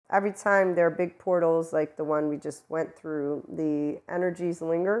every time there are big portals like the one we just went through, the energies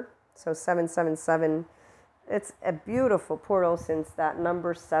linger. So 777, it's a beautiful portal, since that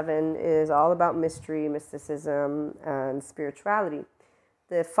number 7 is all about mystery, mysticism, and spirituality.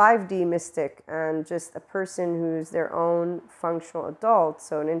 The 5D mystic, and just a person who's their own functional adult,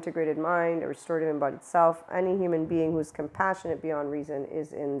 so an integrated mind, a restorative embodied self, any human being who's compassionate beyond reason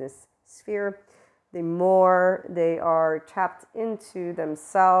is in this sphere. The more they are tapped into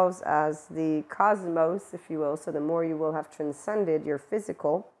themselves as the cosmos, if you will, so the more you will have transcended your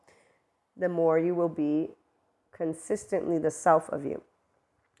physical, the more you will be consistently the self of you,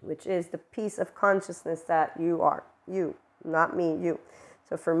 which is the piece of consciousness that you are. You, not me, you.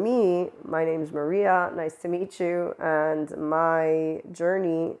 So for me, my name is Maria. Nice to meet you. And my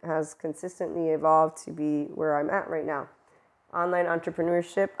journey has consistently evolved to be where I'm at right now. Online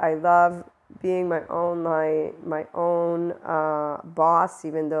entrepreneurship. I love being my own boss,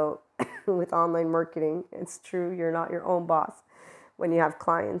 even though with online marketing, it's true, you're not your own boss when you have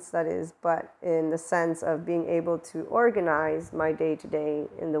clients, that is, but in the sense of being able to organize my day-to-day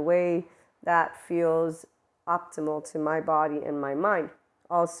in the way that feels optimal to my body and my mind.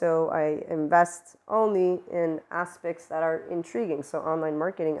 Also, I invest only in aspects that are intriguing. So online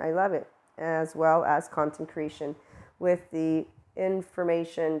marketing, I love it, as well as content creation with the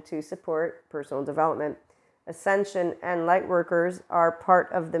information to support personal development. Ascension and lightworkers are part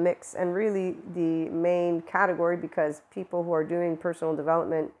of the mix, and really the main category, because people who are doing personal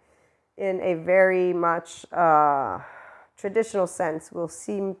development in a very much traditional sense will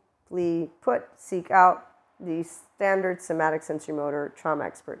simply seek out the standard somatic sensory-motor trauma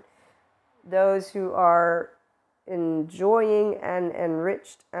expert. Those who are enjoying and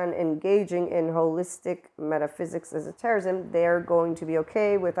enriched and engaging in holistic metaphysics esotericism, they're going to be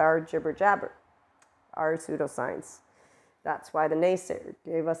okay with our jibber-jabber, our pseudoscience. That's why the naysayer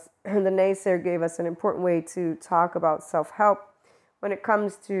gave us an important way to talk about self-help. When it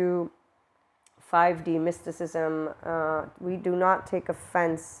comes to 5D mysticism, we do not take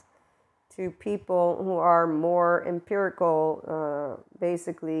offense to people who are more empirical,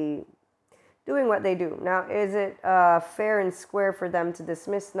 basically doing what they do. Now, is it fair and square for them to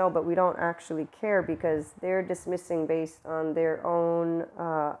dismiss? No, but we don't actually care, because they're dismissing based on their own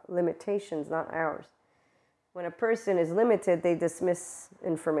limitations, not ours. When a person is limited, they dismiss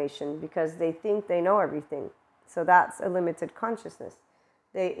information because they think they know everything. So that's a limited consciousness.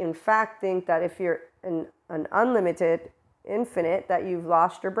 They, in fact, think that if you're an unlimited, infinite, that you've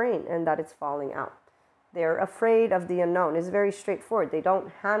lost your brain and that it's falling out. They're afraid of the unknown. It's very straightforward. They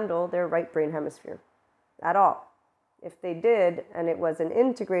don't handle their right brain hemisphere at all. If they did, and it was an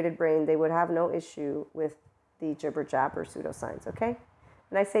integrated brain, they would have no issue with the jibber-jabber pseudoscience, okay?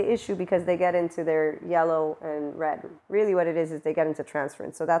 And I say issue because they get into their yellow and red. Really what it is they get into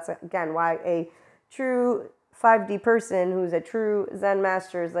transference. So that's, again, why a true 5D person who's a true Zen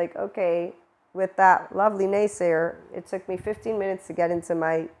master is like, okay, with that lovely naysayer, it took me 15 minutes to get into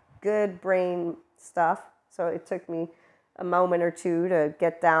my good brain stuff. So it took me a moment or two to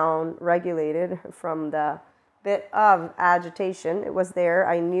get down regulated from the bit of agitation. It was there.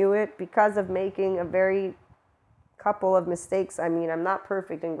 I knew it because of making a very couple of mistakes. I mean, I'm not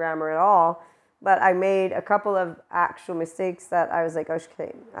perfect in grammar at all, but I made a couple of actual mistakes that I was like,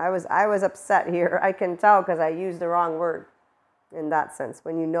 okay, I was upset here. I can tell because I used the wrong word in that sense.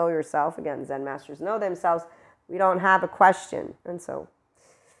 When you know yourself, again, Zen masters know themselves, we don't have a question. And so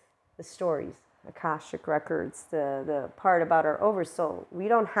the stories, Akashic records, the part about our Oversoul, we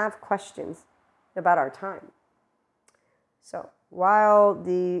don't have questions about our time. So while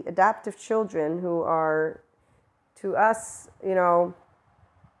the adaptive children who are, to us, you know,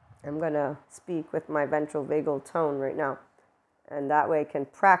 I'm going to speak with my ventral vagal tone right now, and that way I can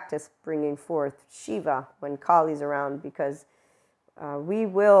practice bringing forth Shiva when Kali's around, because we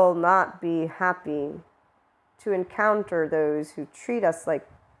will not be happy to encounter those who treat us like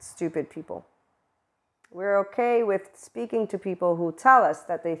stupid people. We're okay with speaking to people who tell us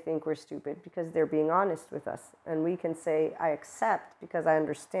that they think we're stupid because they're being honest with us. And we can say, I accept because I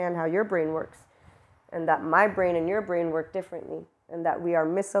understand how your brain works, and that my brain and your brain work differently, and that we are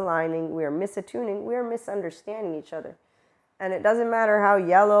misaligning, we are misattuning, we are misunderstanding each other. And it doesn't matter how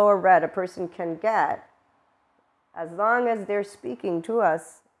yellow or red a person can get, as long as they're speaking to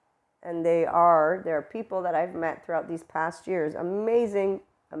us, and there are people that I've met throughout these past years, amazing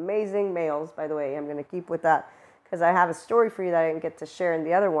males, by the way. I'm going to keep with that because I have a story for you that I didn't get to share in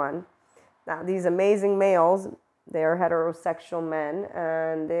the other one. Now, these amazing males, they are heterosexual men,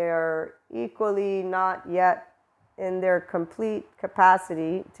 and they are equally not yet in their complete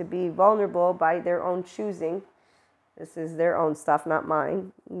capacity to be vulnerable by their own choosing. This is their own stuff, not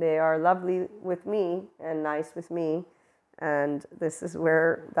mine. They are lovely with me and nice with me. And this is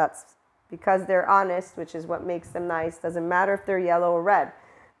where that's because they're honest, which is what makes them nice. Doesn't matter if they're yellow or red.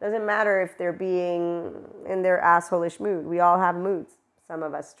 Doesn't matter if they're being in their asshole-ish mood. We all have moods. Some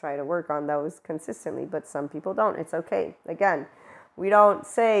of us try to work on those consistently, but some people don't. It's okay. Again, we don't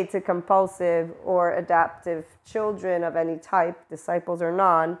say to compulsive or adaptive children of any type, disciples or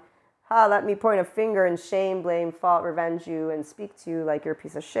non, let me point a finger and shame, blame, fault, revenge you, and speak to you like you're a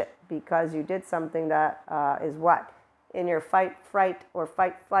piece of shit because you did something that is what? In your fight, fright, or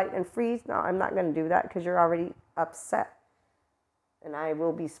fight, flight, and freeze? No, I'm not going to do that because you're already upset. And I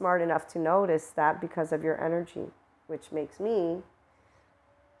will be smart enough to notice that because of your energy, which makes me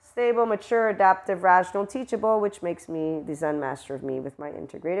stable, mature, adaptive, rational, teachable, which makes me the Zen master of me with my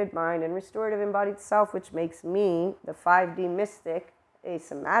integrated mind and restorative embodied self, which makes me the 5D mystic, a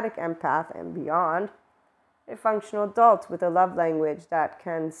somatic empath and beyond, a functional adult with a love language that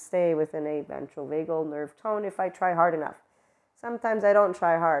can stay within a ventral vagal nerve tone if I try hard enough. Sometimes I don't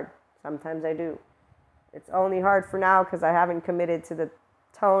try hard. Sometimes I do. It's only hard for now because I haven't committed to the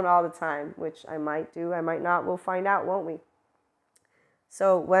tone all the time, which I might do, I might not. We'll find out, won't we?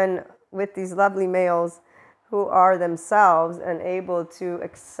 So when with these lovely males who are themselves and able to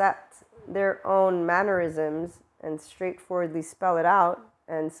accept their own mannerisms and straightforwardly spell it out,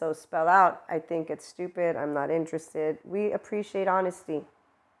 and so spell out, I think it's stupid, I'm not interested. We appreciate honesty.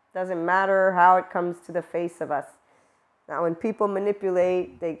 Doesn't matter how it comes to the face of us. Now, when people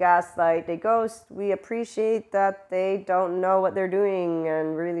manipulate, they gaslight, they ghost, we appreciate that they don't know what they're doing,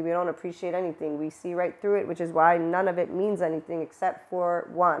 and really we don't appreciate anything. We see right through it, which is why none of it means anything except for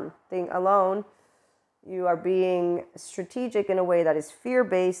one thing alone. You are being strategic in a way that is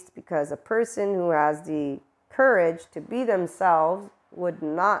fear-based because a person who has the courage to be themselves would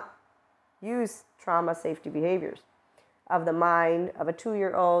not use trauma safety behaviors of the mind of a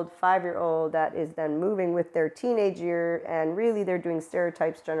 2-year-old, 5-year-old that is then moving with their teenage year, and really they're doing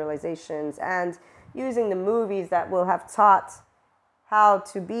stereotypes, generalizations, and using the movies that will have taught how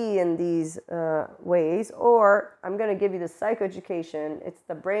to be in these ways. Or I'm going to give you the psychoeducation. It's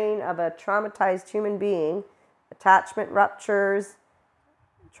the brain of a traumatized human being, attachment ruptures,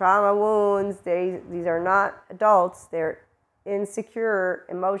 trauma wounds. These are not adults. They're insecure,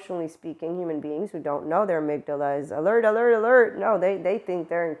 emotionally speaking, human beings who don't know their amygdala is alert, alert, alert. No, they think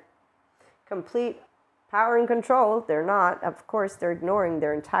they're in complete power and control. They're not. Of course, they're ignoring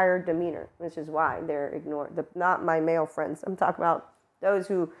their entire demeanor, which is why they're ignoring. Not my male friends. I'm talking about those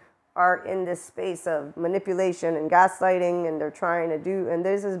who are in this space of manipulation and gaslighting, and they're trying to do, and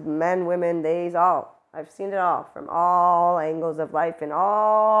this is men, women, theys, all. I've seen it all from all angles of life in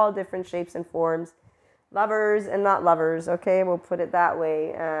all different shapes and forms. Lovers and not lovers, okay, we'll put it that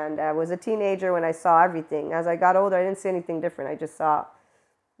way. And I was a teenager when I saw everything. As I got older, I didn't see anything different. I just saw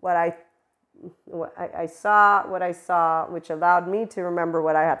what I saw, which allowed me to remember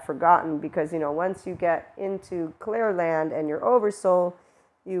what I had forgotten. Because, once you get into clear land and your oversoul,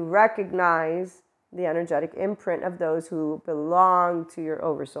 you recognize the energetic imprint of those who belong to your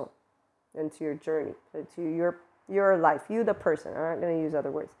oversoul and to your journey, to your life, you the person. I'm not going to use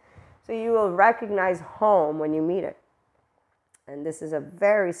other words. So you will recognize home when you meet it. And this is a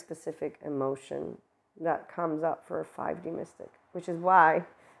very specific emotion that comes up for a 5D mystic, which is why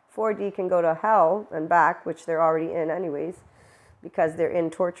 4D can go to hell and back, which they're already in anyways, because they're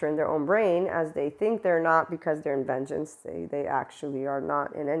in torture in their own brain, as they think they're not because they're in vengeance. They actually are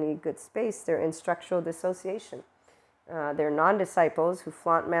not in any good space. They're in structural dissociation. They're non-disciples who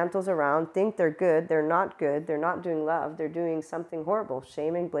flaunt mantles around, think they're good. They're not good. They're not doing love. They're doing something horrible,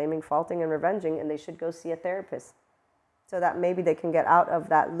 shaming, blaming, faulting, and revenging, and they should go see a therapist so that maybe they can get out of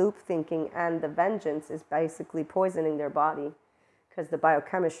that loop thinking. And the vengeance is basically poisoning their body because the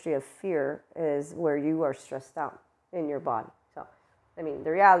biochemistry of fear is where you are stressed out in your body. So,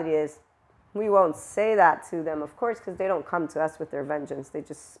 the reality is we won't say that to them, of course, because they don't come to us with their vengeance. They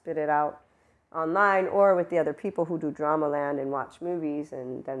just spit it out online or with the other people who do drama land and watch movies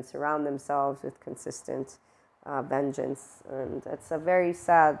and then surround themselves with consistent vengeance. And it's a very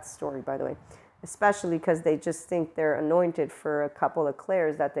sad story, by the way, especially because they just think they're anointed for a couple of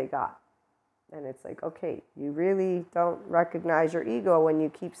clairs that they got. And it's like, okay, you really don't recognize your ego when you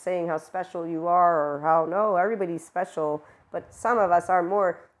keep saying how special you are, or how, no, everybody's special, but some of us are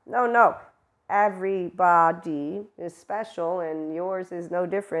more. No. Everybody is special, and yours is no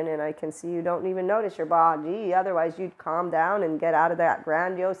different. And I can see you don't even notice your body. Otherwise, you'd calm down and get out of that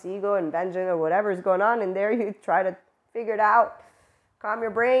grandiose ego and vengeance or whatever's going on in there. You try to figure it out. Calm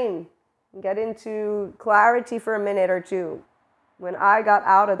your brain. Get into clarity for a minute or two. When I got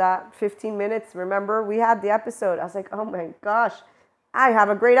out of that 15 minutes, remember, we had the episode. I was like, oh my gosh, I have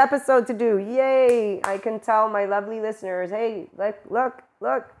a great episode to do. Yay. I can tell my lovely listeners, hey, look,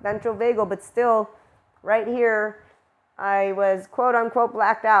 ventral vagal, but still right here, I was quote unquote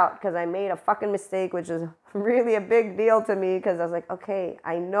blacked out because I made a fucking mistake, which is really a big deal to me because I was like, okay,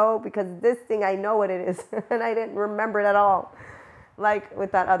 I know because this thing, I know what it is. And I didn't remember it at all. Like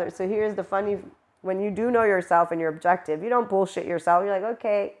with that other. So here's the funny, when you do know yourself and your objective, you don't bullshit yourself. You're like,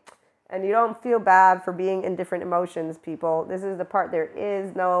 okay. And you don't feel bad for being in different emotions, people. This is the part, there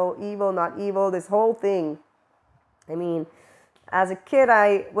is no evil, not evil, this whole thing. I mean, as a kid,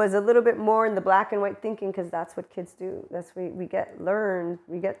 I was a little bit more in the black and white thinking because that's what kids do. That's what we get learned.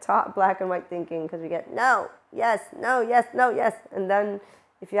 We get taught black and white thinking because we get no, yes, no, yes, no, yes. And then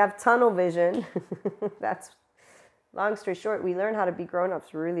if you have tunnel vision, that's, long story short, we learn how to be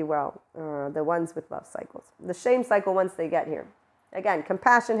grown-ups really well. The ones with love cycles. The shame cycle once they get here. Again,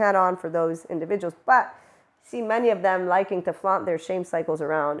 compassion hat on for those individuals, but see many of them liking to flaunt their shame cycles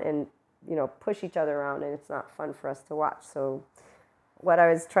around and, you know, push each other around, and it's not fun for us to watch. So what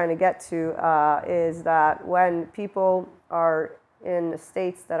I was trying to get to is that when people are in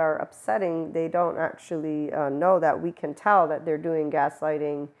states that are upsetting, they don't actually know that we can tell that they're doing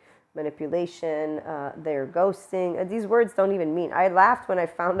gaslighting, manipulation, they're ghosting. These words don't even mean. I laughed when I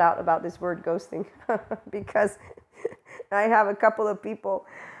found out about this word ghosting because I have a couple of people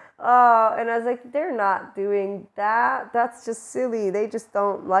and I was like, they're not doing that. That's just silly. They just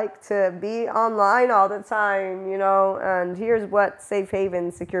don't like to be online all the time, you know. And here's what safe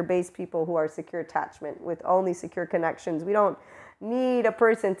haven, secure base people who are secure attachment with only secure connections. We don't need a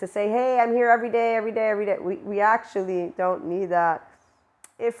person to say, hey, I'm here every day, every day, every day. We actually don't need that.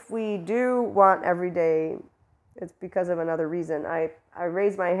 If we do want every day, it's because of another reason. I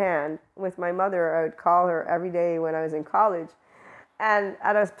raised my hand with my mother. I would call her every day when I was in college. And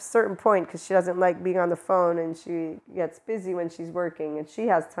at a certain point, because she doesn't like being on the phone and she gets busy when she's working and she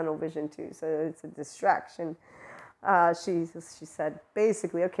has tunnel vision too. So it's a distraction. She said,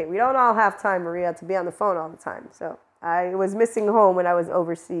 basically, okay, we don't all have time, Maria, to be on the phone all the time. So I was missing home when I was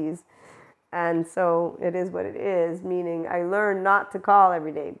overseas. And so it is what it is, meaning I learned not to call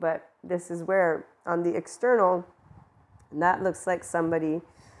every day. But this is where on the external, that looks like somebody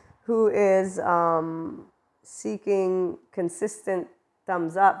who is seeking consistent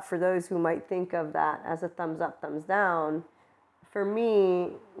thumbs up. For those who might think of that as a thumbs up, thumbs down. For me,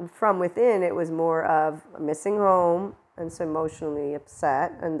 from within, it was more of missing home and so emotionally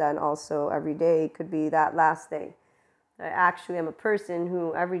upset. And then also every day could be that last day. I actually am a person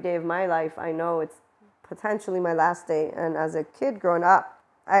who every day of my life, I know it's potentially my last day. And as a kid growing up,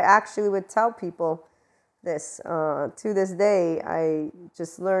 I actually would tell people this. To this day, I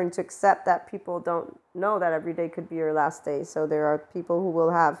just learned to accept that people don't know that every day could be your last day. So there are people who will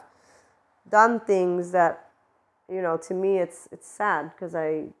have done things that, you know, to me, it's sad because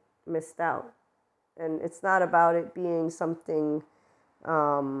I missed out. And it's not about it being something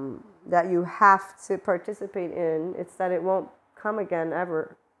that you have to participate in. It's that it won't come again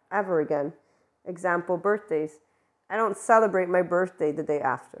ever again. Example, birthdays. I don't celebrate my birthday the day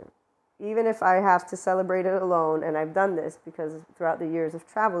after. Even if I have to celebrate it alone, and I've done this because throughout the years of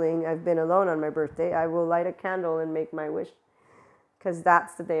traveling, I've been alone on my birthday, I will light a candle and make my wish because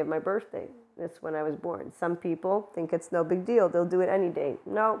that's the day of my birthday. It's when I was born. Some people think it's no big deal. They'll do it any day.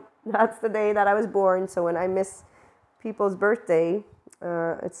 No, that's the day that I was born. So when I miss people's birthday,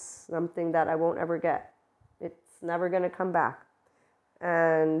 it's something that I won't ever get. It's never going to come back.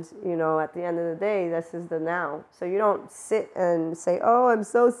 And, you know, at the end of the day, this is the now. So you don't sit and say, oh, I'm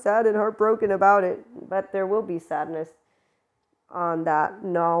so sad and heartbroken about it. But there will be sadness on that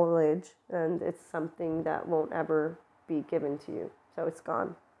knowledge. And it's something that won't ever be given to you. So it's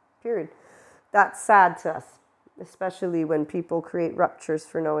gone, period. That's sad to us, especially when people create ruptures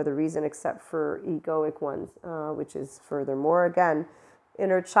for no other reason except for egoic ones, which is furthermore, again,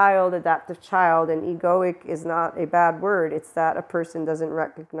 inner child, adaptive child, and egoic is not a bad word. It's that a person doesn't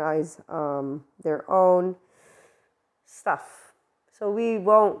recognize their own stuff. So we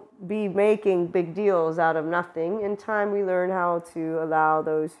won't be making big deals out of nothing. In time, we learn how to allow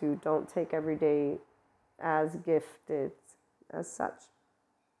those who don't take every day as gifted as such.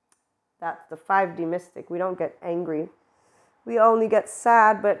 That's the 5D mystic. We don't get angry. We only get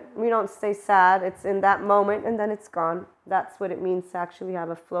sad, but we don't stay sad. It's in that moment and then it's gone. That's what it means to actually have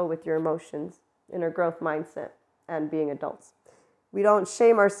a flow with your emotions, inner growth mindset, and being adults. We don't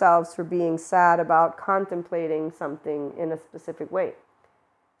shame ourselves for being sad about contemplating something in a specific way.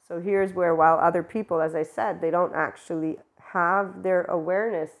 So here's where, while other people, as I said, they don't actually have their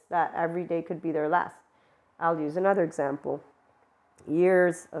awareness that every day could be their last. I'll use another example.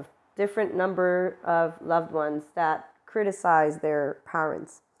 years of different number of loved ones that criticize their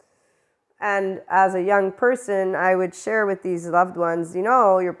parents. And as a young person, I would share with these loved ones, you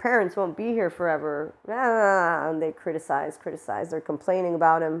know, your parents won't be here forever. And they criticize, they're complaining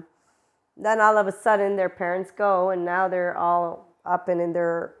about them. Then all of a sudden their parents go, and now they're all up and in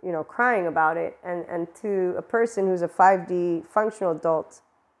their, you know, crying about it. And to a person who's a 5D functional adult,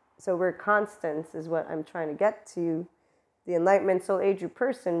 so we're constants is what I'm trying to get to. The enlightenment soul age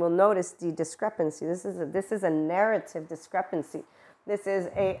person will notice the discrepancy. This is a narrative discrepancy. This is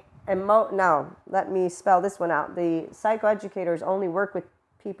now, let me spell this one out. The psychoeducators only work with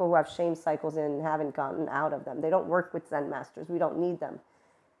people who have shame cycles and haven't gotten out of them. They don't work with Zen masters. We don't need them.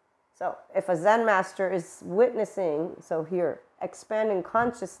 So if a Zen master is witnessing, so here, expanding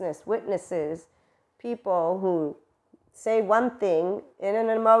consciousness witnesses people who say one thing in an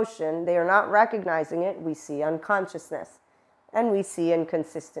emotion, they are not recognizing it, we see unconsciousness. And we see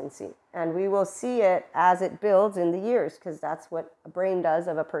inconsistency. And we will see it as it builds in the years, because that's what a brain does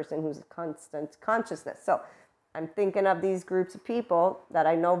of a person who's a constant consciousness. So I'm thinking of these groups of people that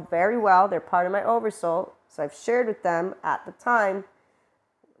I know very well. They're part of my Oversoul. So I've shared with them at the time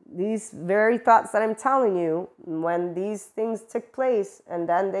these very thoughts that I'm telling you when these things took place. And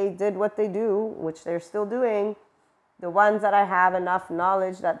then they did what they do, which they're still doing. The ones that I have enough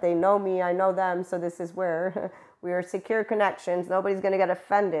knowledge that they know me, I know them. So this is where we are secure connections. Nobody's going to get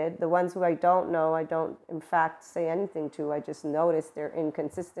offended. The ones who I don't know, I don't, in fact, say anything to. I just notice their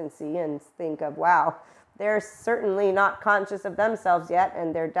inconsistency and think of, wow, they're certainly not conscious of themselves yet.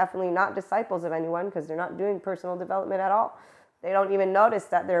 And they're definitely not disciples of anyone because they're not doing personal development at all. They don't even notice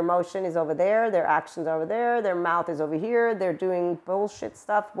that their emotion is over there, their actions are over there, their mouth is over here, they're doing bullshit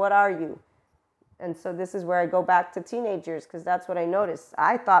stuff. What are you? And so this is where I go back to teenagers, because that's what I noticed.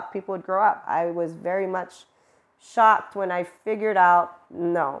 I thought people would grow up. I was very much shocked when I figured out,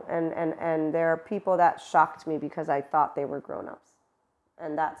 no. And there are people that shocked me because I thought they were grown-ups.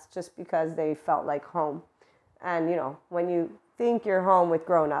 And that's just because they felt like home. And, you know, when you think you're home with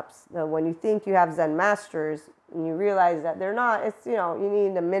grown-ups, when you think you have Zen masters, and you realize that they're not, it's, you know, you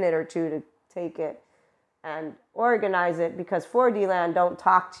need a minute or two to take it and organize it, because 4D land don't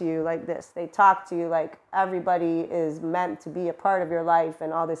talk to you like this. They talk to you like everybody is meant to be a part of your life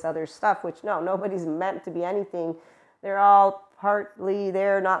and all this other stuff, which no, nobody's meant to be anything. They're all partly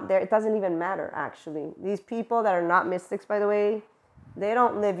there, not there. It doesn't even matter, actually. These people that are not mystics, by the way, they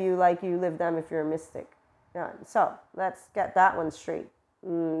don't live you like you live them if you're a mystic. Yeah, so let's get that one straight.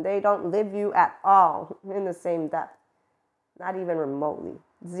 They don't live you at all in the same depth. Not even remotely.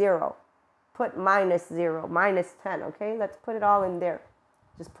 Zero. Put -0, -10, okay? Let's put it all in there.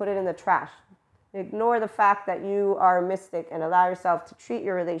 Just put it in the trash. Ignore the fact that you are a mystic and allow yourself to treat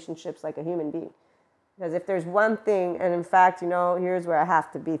your relationships like a human being. Because if there's one thing, and in fact, you know, here's where I have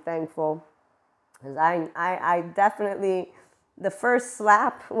to be thankful. Because I definitely, the first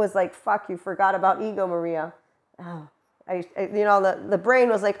slap was like, fuck, you forgot about ego, Maria. Oh, you know, the brain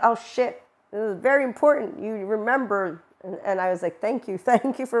was like, oh shit, this is very important. You remember. And I was like, thank you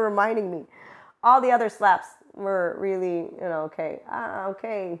for reminding me. All the other slaps were really, you know, okay.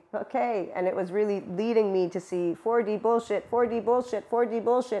 And it was really leading me to see 4D bullshit, 4D bullshit, 4D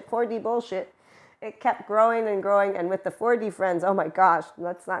bullshit, 4D bullshit. It kept growing and growing. And with the 4D friends, oh my gosh,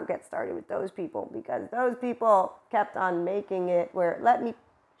 let's not get started with those people, because those people kept on making it where, let me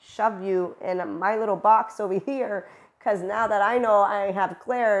shove you in my little box over here, because now that I know I have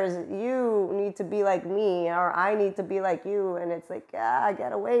clairs, you need to be like me, or I need to be like you. And it's like,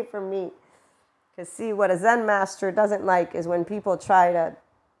 get away from me. Because see, what a Zen master doesn't like is when people try to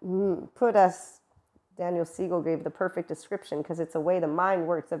put us, Daniel Siegel gave the perfect description, because it's the way the mind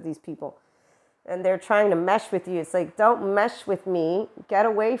works of these people. And they're trying to mesh with you. It's like, don't mesh with me. Get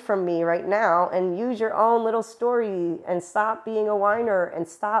away from me right now and use your own little story, and stop being a whiner, and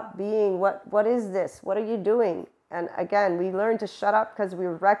stop being, what is this? What are you doing? And again, we learn to shut up because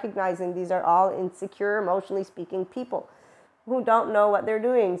we're recognizing these are all insecure, emotionally speaking people who don't know what they're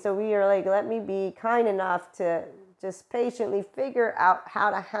doing. So we are like, let me be kind enough to just patiently figure out how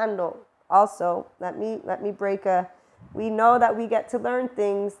to handle. Also, let me break we know that we get to learn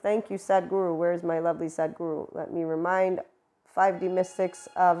things. Thank you, Sadhguru. Where's my lovely Sadhguru? Let me remind 5D mystics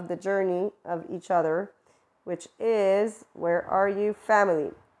of the journey of each other, which is, where are you?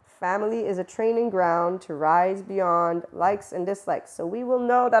 Family. Family is a training ground to rise beyond likes and dislikes. So we will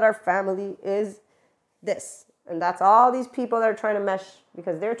know that our family is this. And that's all these people that are trying to mesh,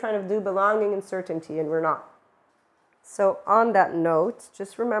 because they're trying to do belonging and certainty, and we're not. So on that note,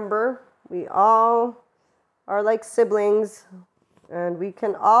 just remember, we all are like siblings, and we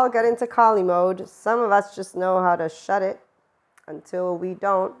can all get into Kali mode. Some of us just know how to shut it. until we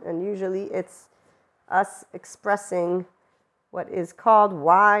don't. And usually it's us expressing what is called,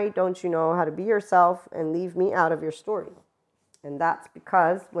 why don't you know how to be yourself and leave me out of your story? And that's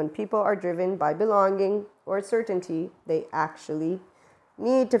because when people are driven by belonging or certainty, they actually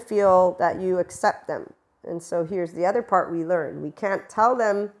need to feel that you accept them. And so here's the other part we learn. We can't tell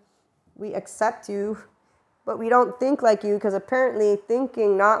them we accept you, but we don't think like you, because apparently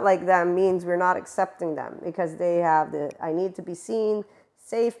thinking not like them means we're not accepting them, because they have the I need to be seen,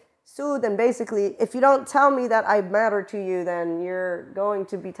 safe, soothed. And basically, if you don't tell me that I matter to you, then you're going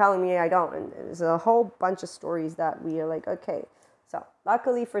to be telling me I don't. And there's a whole bunch of stories that we are like, okay. So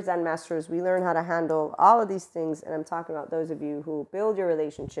luckily for Zen masters, we learn how to handle all of these things. And I'm talking about those of you who build your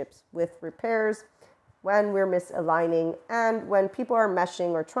relationships with repairs when we're misaligning, and when people are meshing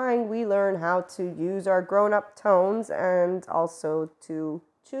or trying, we learn how to use our grown-up tones and also to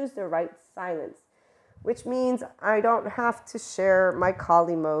choose the right silence, which means I don't have to share my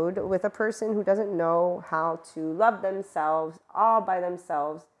Kali mode with a person who doesn't know how to love themselves all by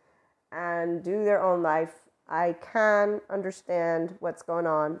themselves and do their own life. I can understand what's going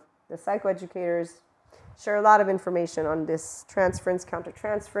on. The psychoeducators share a lot of information on this transference,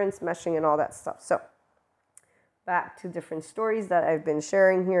 countertransference, meshing, and all that stuff. So back to different stories that I've been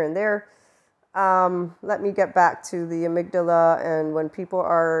sharing here and there. Let me get back to the amygdala, and when people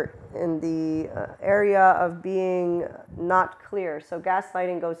are in the area of being not clear. So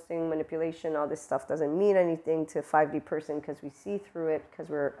gaslighting, ghosting, manipulation, all this stuff doesn't mean anything to a 5D person, because we see through it because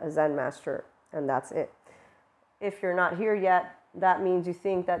we're a Zen master, and that's it. If you're not here yet, that means you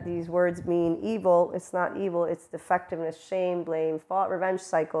think that these words mean evil. It's not evil. It's defectiveness, shame, blame, fault, revenge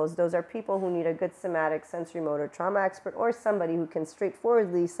cycles. Those are people who need a good somatic, sensory motor, trauma expert, or somebody who can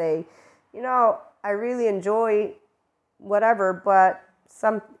straightforwardly say, you know, I really enjoy whatever, but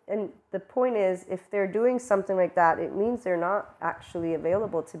and the point is, if they're doing something like that, it means they're not actually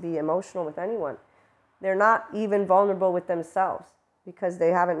available to be emotional with anyone. They're not even vulnerable with themselves, because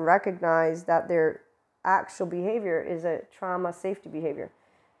they haven't recognized that their actual behavior is a trauma safety behavior.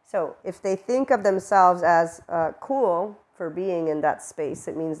 So if they think of themselves as cool for being in that space,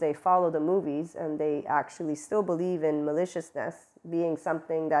 it means they follow the movies and they actually still believe in maliciousness being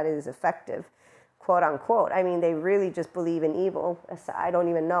something that is effective, quote unquote. I mean, they really just believe in evil. I don't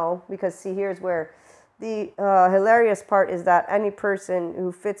even know, because see, here's where the hilarious part is that any person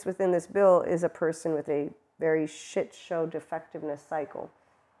who fits within this bill is a person with a very shit show defectiveness cycle.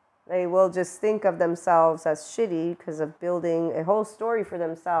 They will just think of themselves as shitty because of building a whole story for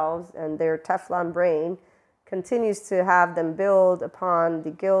themselves, and their Teflon brain continues to have them build upon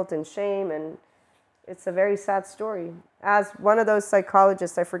the guilt and shame, and it's a very sad story. As one of those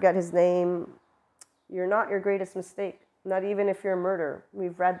psychologists, I forget his name, you're not your greatest mistake, not even if you're a murderer.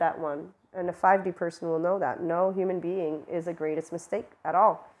 We've read that one, and a 5D person will know that. No human being is a greatest mistake at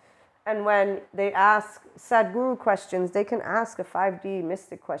all. And when they ask Sadhguru questions, they can ask a 5D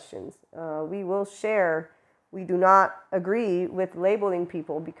mystic questions. We will share. We do not agree with labeling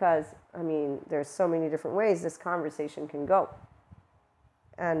people, because, I mean, there's so many different ways this conversation can go.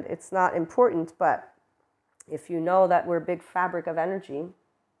 And it's not important, but if you know that we're a big fabric of energy,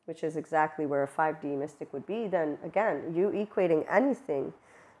 which is exactly where a 5D mystic would be, then again, you equating anything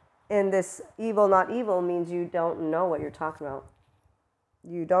in this evil, not evil, means you don't know what you're talking about.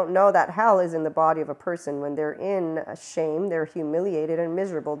 You don't know that hell is in the body of a person. When they're in shame, they're humiliated and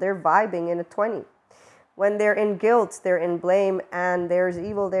miserable. They're vibing in a 20. When they're in guilt, they're in blame, and there's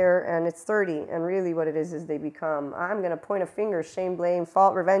evil there, and it's 30. And really what it is they become, I'm going to point a finger, shame, blame,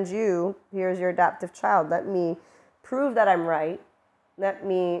 fault, revenge you. Here's your adaptive child. Let me prove that I'm right. Let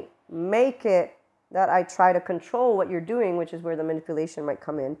me make it that I try to control what you're doing, which is where the manipulation might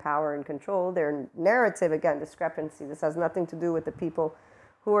come in, power and control. Their narrative, again, discrepancy. This has nothing to do with the people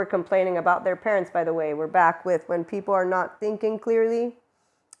who are complaining about their parents, by the way. We're back with when people are not thinking clearly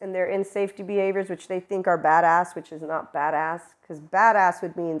and they're in safety behaviors, which they think are badass, which is not badass, because badass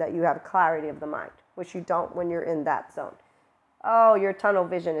would mean that you have clarity of the mind, which you don't when you're in that zone. Oh, your tunnel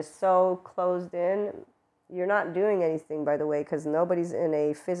vision is so closed in. You're not doing anything, by the way, because nobody's in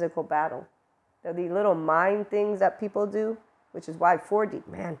a physical battle. They're the little mind things that people do, which is why 4D,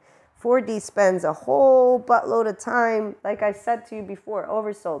 man, 4D spends a whole buttload of time. Like I said to you before,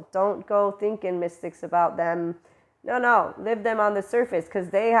 Oversoul, don't go thinking mystics about them. No, live them on the surface, because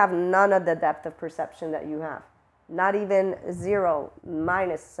they have none of the depth of perception that you have. Not even 0,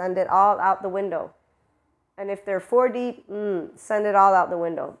 minus, send it all out the window. And if they're 4D, send it all out the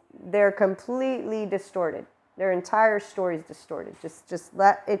window. They're completely distorted. Their entire story is distorted. Just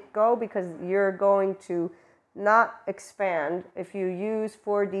let it go, because you're going to not expand if you use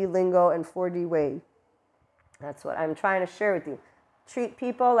 4D lingo and 4D way. That's what I'm trying to share with you. Treat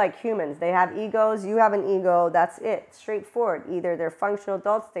people like humans. They have egos. You have an ego. That's it. Straightforward. Either they're functional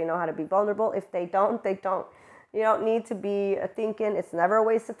adults. They know how to be vulnerable. If they don't, they don't. You don't need to be thinking. It's never a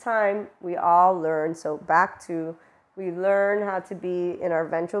waste of time. We all learn. So back to, we learn how to be in our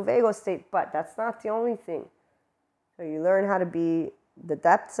ventral vagal state. But that's not the only thing. So you learn how to be the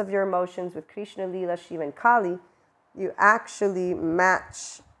depths of your emotions with Krishna Leela, Shiva and Kali. You actually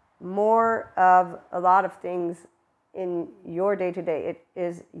match more of a lot of things in your day-to-day. It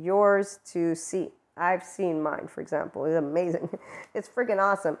is yours to see. I've seen mine, for example. It's amazing. It's freaking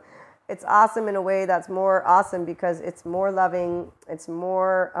awesome. It's awesome in a way that's more awesome because it's more loving. It's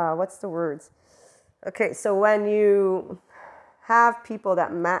more, what's the words? Okay, so when you have people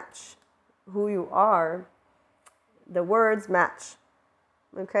that match who you are, the words match.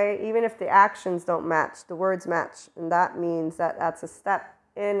 Okay, even if the actions don't match, the words match. And that means that that's a step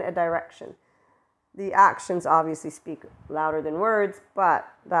in a direction. The actions obviously speak louder than words, but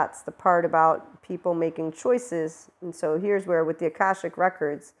that's the part about people making choices. And so here's where, with the Akashic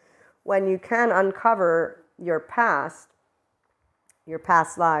records, when you can uncover your past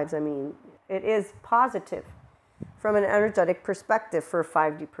lives, I mean, it is positive from an energetic perspective for a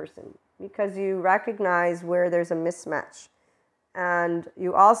 5D person, because you recognize where there's a mismatch. And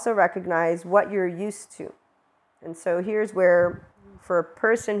you also recognize what you're used to. And so here's where, for a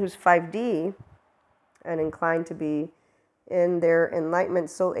person who's 5D and inclined to be in their enlightenment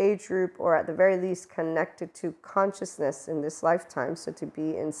soul age group, or at the very least connected to consciousness in this lifetime, so to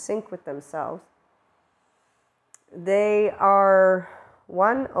be in sync with themselves, they are,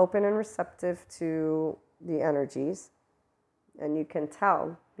 one, open and receptive to the energies. And you can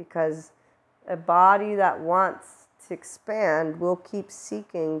tell, because a body that wants to expand will keep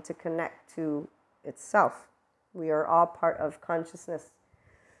seeking to connect to itself. We are all part of consciousness.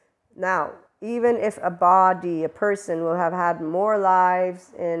 Now, even if a body, a person will have had more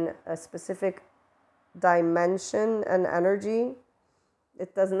lives in a specific dimension and energy,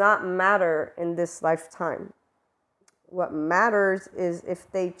 it does not matter in this lifetime. What matters is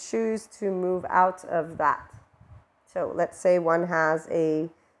if they choose to move out of that. So let's say one has a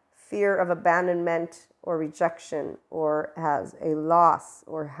fear of abandonment or rejection, or has a loss,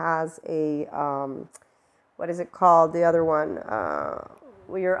 or has a, what is it called? The other one,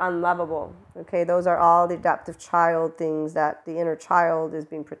 where you're unlovable. Okay, those are all the adaptive child things that the inner child is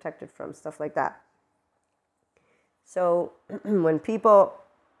being protected from, stuff like that. So when people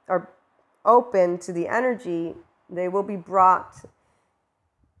are open to the energy, they will be brought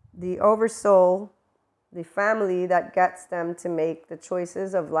the Oversoul, the family that gets them to make the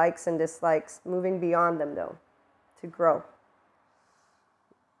choices of likes and dislikes, moving beyond them though, to grow.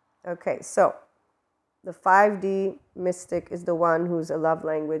 Okay, so the 5D mystic is the one who's a love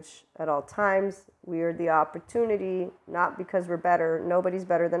language at all times. We are the opportunity, not because we're better. Nobody's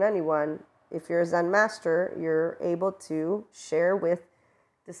better than anyone. If you're a Zen master, you're able to share with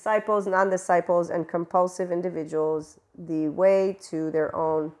disciples, non-disciples, and compulsive individuals the way to their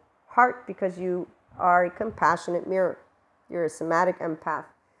own heart, because you are a compassionate mirror. You're a somatic empath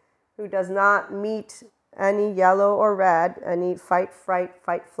who does not meet any yellow or red, any fight,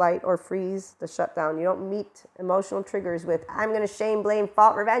 flight, or freeze, the shutdown. You don't meet emotional triggers with, I'm going to shame, blame,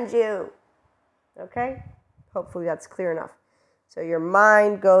 fault, revenge you. Okay? Hopefully that's clear enough. So your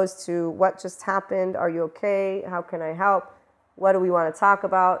mind goes to what just happened. Are you okay? How can I help? What do we want to talk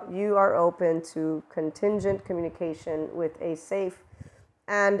about? You are open to contingent communication with a safe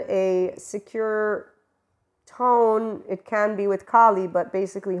and a secure tone. It can be with Kali, but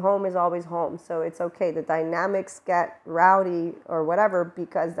basically home is always home. So it's okay. The dynamics get rowdy or whatever,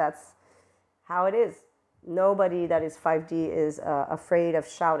 because that's how it is. Nobody that is 5D is afraid of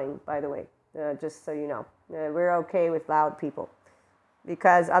shouting, by the way, just so you know. We're okay with loud people,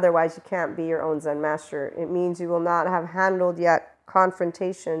 because otherwise you can't be your own Zen master. It means you will not have handled yet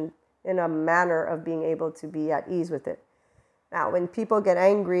confrontation in a manner of being able to be at ease with it. Now, when people get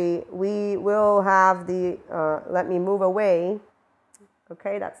angry, we will have the, let me move away.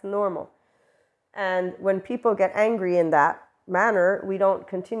 Okay, that's normal. And when people get angry in that manner, we don't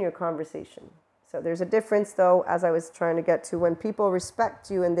continue a conversation. So there's a difference, though, as I was trying to get to, when people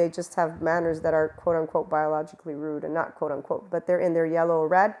respect you and they just have manners that are quote-unquote biologically rude, and not quote-unquote, but they're in their yellow or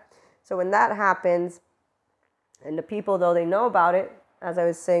red. So when that happens, and the people, though they know about it, as I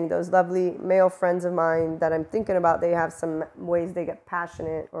was saying, those lovely male friends of mine that I'm thinking about, they have some ways they get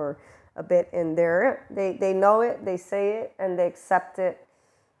passionate or a bit in there. They know it, they say it, and they accept it.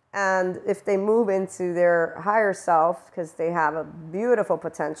 And if they move into their higher self, because they have a beautiful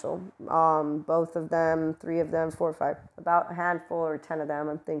potential, both of them, 3 of them, 4 or 5, about a handful or 10 of them,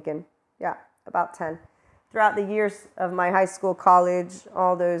 I'm thinking. Yeah, about 10. throughout the years of my high school, college,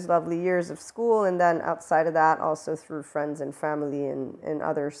 all those lovely years of school, and then outside of that, also through friends and family and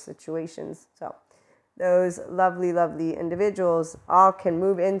other situations. So those lovely, lovely individuals all can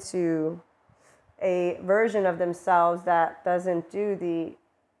move into a version of themselves that doesn't do the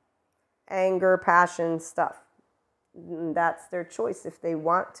anger, passion stuff. That's their choice if they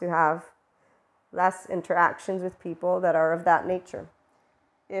want to have less interactions with people that are of that nature.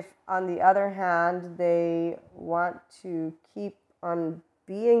 If, on the other hand, they want to keep on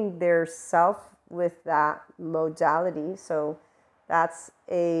being their self with that modality, so that's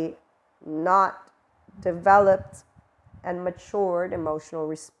a not developed and matured emotional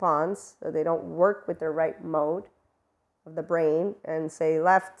response, so they don't work with the right mode of the brain and say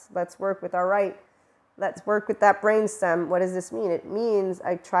left, let's work with our right, let's work with that brainstem. What does this mean? It means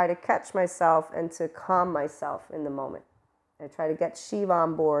I try to catch myself and to calm myself in the moment. I try to get Shiva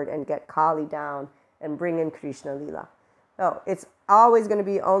on board and get Kali down and bring in Krishna Leela. So it's always going to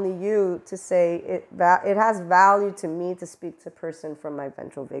be only you to say it has value to me to speak to a person from my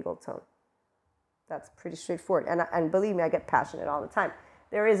ventral vagal tone. That's pretty straightforward. And believe me, I get passionate all the time.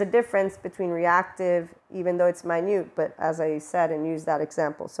 There is a difference between reactive, even though it's minute, but as I said and used that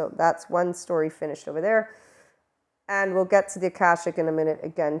example. So that's one story finished over there. And we'll get to the Akashic in a minute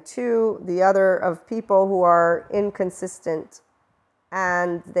again, too. The other of people who are inconsistent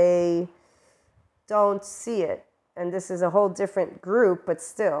and they don't see it. And this is a whole different group, but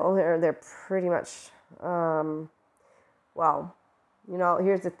still, they're pretty much, well, you know,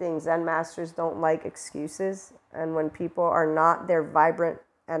 here's the thing. Zen masters don't like excuses. And when people are not their vibrant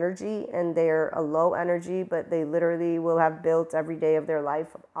energy and they're a low energy, but they literally will have built every day of their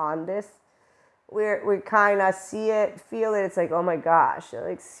life on this, we kind of see it, feel it. It's like, oh my gosh,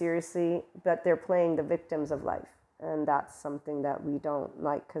 like seriously, but they're playing the victims of life. And that's something that we don't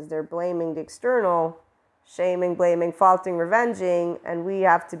like because they're blaming the external, shaming, blaming, faulting, revenging. And we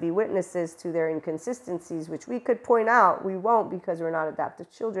have to be witnesses to their inconsistencies, which we could point out. We won't because we're not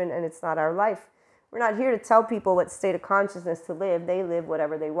adaptive children and it's not our life. We're not here to tell people what state of consciousness to live. They live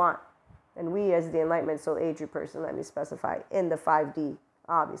whatever they want. And we as the enlightenment soul age group person, let me specify, in the 5D,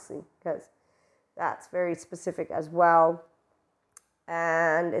 obviously, because that's very specific as well.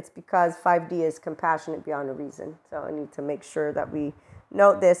 And it's because 5D is compassionate beyond a reason. So I need to make sure that we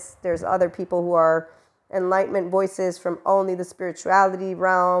note this. There's other people who are enlightenment voices from only the spirituality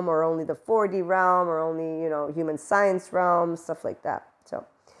realm or only the 4D realm or only, you know, human science realm, stuff like that. So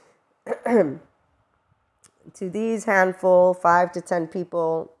to these handful, 5 to 10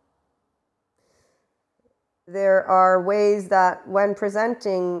 people, there are ways that when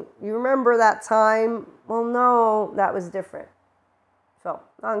presenting, you remember that time? Well, no, that was different. So,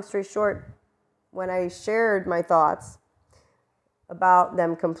 long story short, when I shared my thoughts about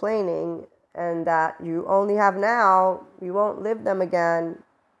them complaining and that you only have now, you won't live them again,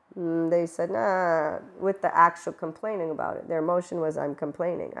 they said, nah, with the actual complaining about it. Their emotion was, I'm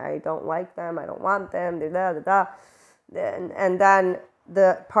complaining. I don't like them. I don't want them. Da, da, da. And then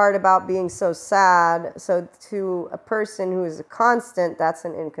the part about being so sad. So to a person who is a constant, that's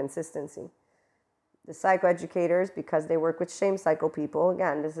an inconsistency. The psychoeducators, because they work with shame cycle people,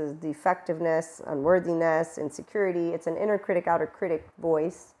 again, this is defectiveness, unworthiness, insecurity. It's an inner critic, outer critic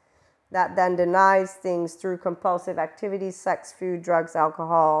voice that then denies things through compulsive activities, sex, food, drugs,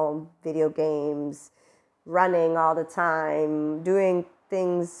 alcohol, video games, running all the time, doing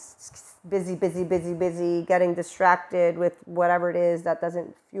things, busy, getting distracted with whatever it is that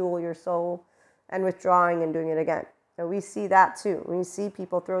doesn't fuel your soul, and withdrawing and doing it again. So we see that too. We see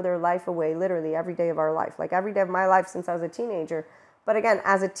people throw their life away literally every day of our life, like every day of my life since I was a teenager. But again,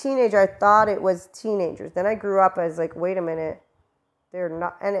 as a teenager, I thought it was teenagers. Then I grew up, I was like, wait a minute, they're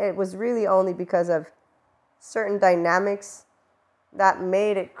not. And it was really only because of certain dynamics that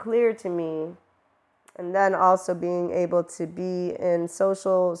made it clear to me. And then also being able to be in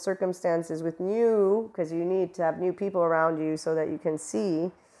social circumstances with new, because you need to have new people around you so that you can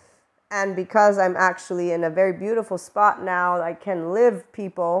see. And because I'm actually in a very beautiful spot now, I can live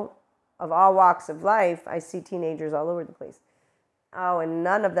people of all walks of life. I see teenagers all over the place. Oh, and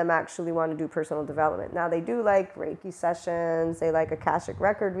none of them actually want to do personal development. Now, they do like Reiki sessions. They like Akashic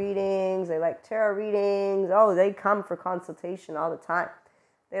record readings. They like tarot readings. Oh, they come for consultation all the time.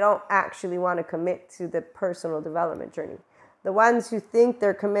 They don't actually want to commit to the personal development journey. The ones who think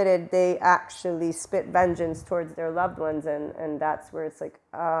they're committed, they actually spit vengeance towards their loved ones. And that's where it's like,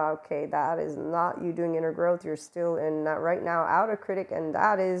 okay, that is not you doing inner growth. You're still in that right now outer critic, and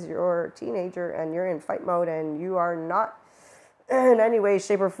that is your teenager, and you're in fight mode, and you are not in any way,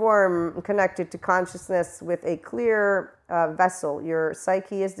 shape, or form connected to consciousness with a clear vessel. Your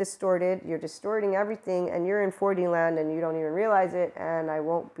psyche is distorted. You're distorting everything, and you're in 4D land, and you don't even realize it. And I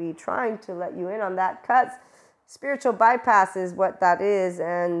won't be trying to let you in on that, because spiritual bypass is what that is.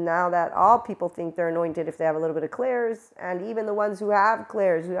 And now that all people think they're anointed if they have a little bit of clairs, and even the ones who have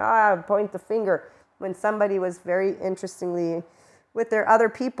clairs, who point the finger when somebody was very interestingly with their other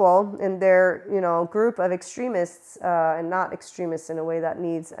people in their, group of extremists, and not extremists in a way that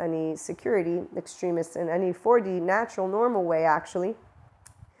needs any security, extremists in any 4D natural, normal way, actually.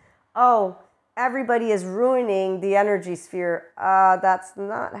 Oh, everybody is ruining the energy sphere. That's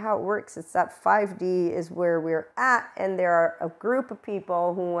not how it works. It's that 5D is where we're at, and there are a group of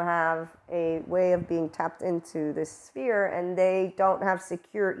people who have a way of being tapped into this sphere, and they don't have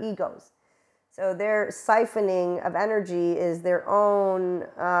secure egos. So their siphoning of energy is their own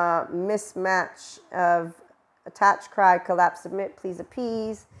mismatch of attach, cry, collapse, submit, please,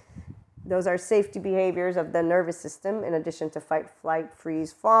 appease. Those are safety behaviors of the nervous system, in addition to fight, flight,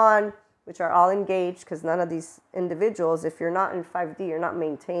 freeze, fawn, which are all engaged, because none of these individuals, if you're not in 5D, you're not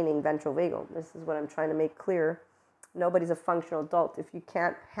maintaining ventral vagal. This is what I'm trying to make clear. Nobody's a functional adult if you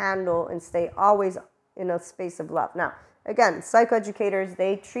can't handle and stay always in a space of love. Now, again, psychoeducators,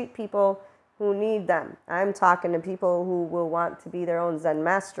 they treat people who need them. I'm talking to people who will want to be their own Zen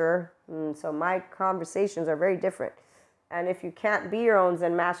master. So my conversations are very different. And if you can't be your own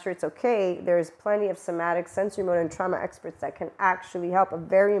Zen master, it's okay. There's plenty of somatic, sensory motor, and trauma experts that can actually help. A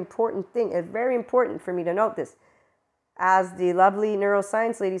very important thing. It's very important for me to note this. As the lovely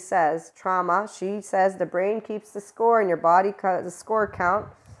neuroscience lady says, trauma, she says the brain keeps the score and your body the score count.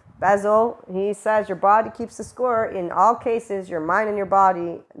 Basil, he says your body keeps the score. In all cases, your mind and your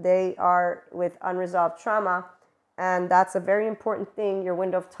body, they are with unresolved trauma. And that's a very important thing. Your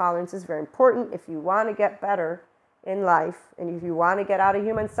window of tolerance is very important. If you want to get better in life, and if you want to get out of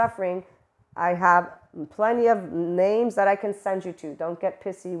human suffering, I have plenty of names that I can send you to. Don't get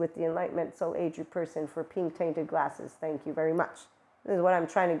pissy with the enlightenment soul aged person for pink tainted glasses. Thank you very much. This is what I'm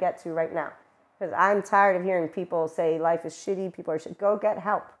trying to get to right now. Because I'm tired of hearing people say life is shitty, people are shit. Go get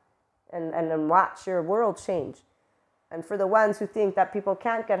help. And then watch your world change. And for the ones who think that people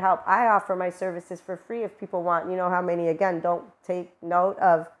can't get help, I offer my services for free if people want. You know how many, again, don't take note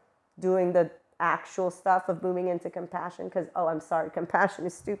of doing the actual stuff of moving into compassion, because, I'm sorry, compassion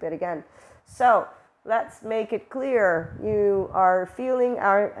is stupid again. So let's make it clear. You are feeling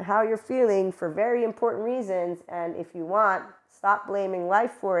how you're feeling for very important reasons. And if you want, stop blaming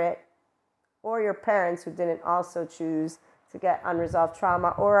life for it, or your parents who didn't also choose to get unresolved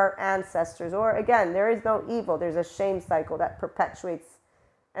trauma, or our ancestors, or again, there is no evil. There's a shame cycle that perpetuates.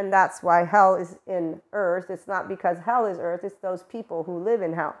 And that's why hell is in earth. It's not because hell is earth. It's those people who live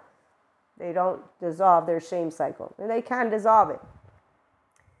in hell. They don't dissolve their shame cycle, and they can dissolve it.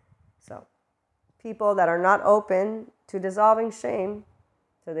 So people that are not open to dissolving shame,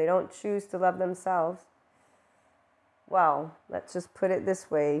 so they don't choose to love themselves, well, let's just put it this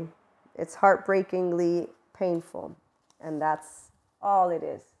way. It's heartbreakingly painful. And that's all it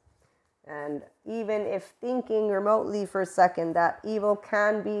is. And even if thinking remotely for a second that evil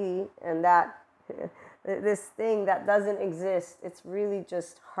can be, and that this thing that doesn't exist, it's really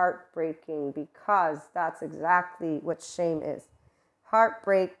just heartbreaking, because that's exactly what shame is.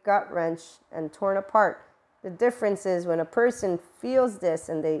 Heartbreak, gut wrench, and torn apart. The difference is when a person feels this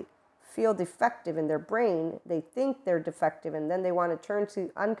and they feel defective in their brain, they think they're defective, and then they want to turn to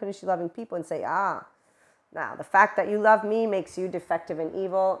unconditionally loving people and say, now, the fact that you love me makes you defective and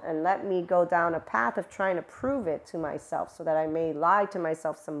evil, and let me go down a path of trying to prove it to myself so that I may lie to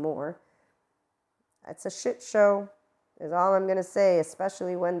myself some more. It's a shit show, is all I'm going to say,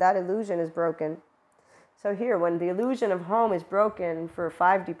 especially when that illusion is broken. So here, when the illusion of home is broken for a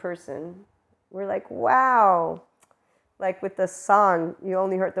 5D person, we're like, wow. Like with the song, you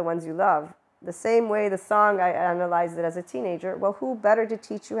only hurt the ones you love. The same way the song, I analyzed it as a teenager. Well, who better to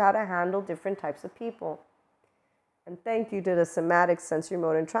teach you how to handle different types of people? And thank you to the somatic, sensory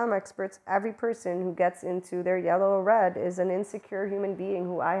motor, and trauma experts. Every person who gets into their yellow or red is an insecure human being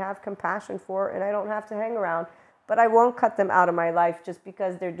who I have compassion for, and I don't have to hang around. But I won't cut them out of my life just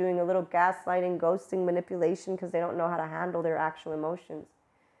because they're doing a little gaslighting, ghosting, manipulation, because they don't know how to handle their actual emotions.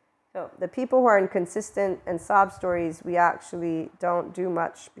 So the people who are inconsistent and sob stories, we actually don't do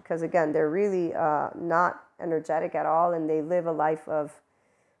much, because, again, they're really not energetic at all, and they live a life of,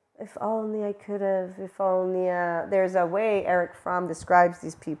 if only I could have, if only. There's a way Eric Fromm describes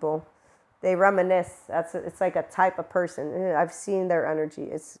these people. They reminisce. It's like a type of person. I've seen their energy.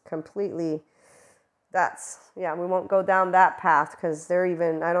 It's completely yeah, we won't go down that path because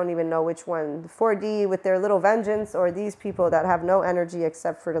I don't even know which one. The 4D with their little vengeance, or these people that have no energy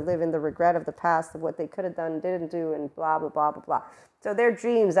except for to live in the regret of the past of what they could have done, didn't do, and blah, blah, blah, blah, blah. So their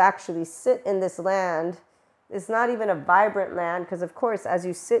dreams actually sit in this land. It's not even a vibrant land because, of course, as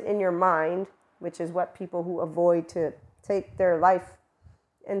you sit in your mind, which is what people who avoid to take their life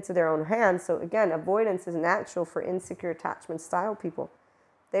into their own hands. So again, avoidance is natural for insecure attachment style people.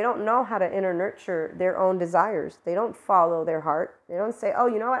 They don't know how to inner nurture their own desires. They don't follow their heart. They don't say, oh,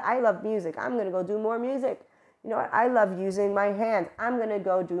 you know what? I love music. I'm going to go do more music. You know what? I love using my hands. I'm going to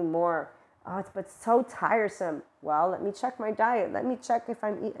go do more. Oh, but it's so tiresome. Well, let me check my diet. Let me check if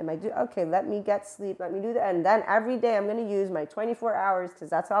I'm eating. Okay, let me get sleep. Let me do that. And then every day I'm going to use my 24 hours because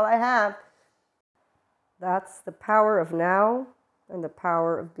that's all I have. That's the power of now and the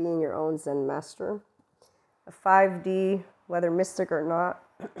power of being your own Zen master. A 5D, whether mystic or not,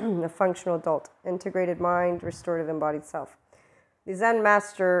 a functional adult, integrated mind, restorative embodied self. The Zen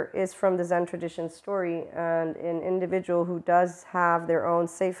master is from the Zen tradition story and an individual who does have their own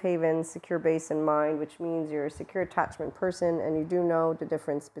safe haven, secure base in mind, which means you're a secure attachment person and you do know the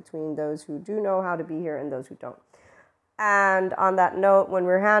difference between those who do know how to be here and those who don't. And on that note, when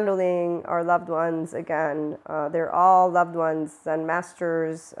we're handling our loved ones, again, they're all loved ones, Zen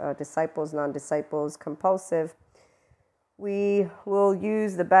masters, disciples, non-disciples, compulsive. We will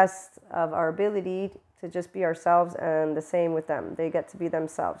use the best of our ability to just be ourselves, and the same with them. They get to be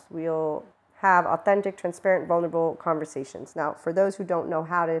themselves. We'll have authentic, transparent, vulnerable conversations. Now, for those who don't know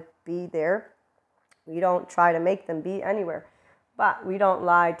how to be there, we don't try to make them be anywhere, but we don't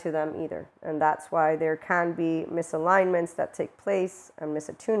lie to them either. And that's why there can be misalignments that take place and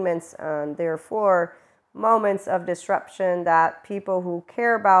misattunements, and therefore moments of disruption that people who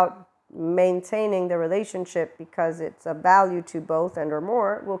care about maintaining the relationship because it's a value to both and or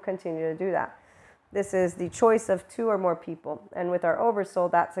more will continue to do that. This is the choice of two or more people. And with our Oversoul,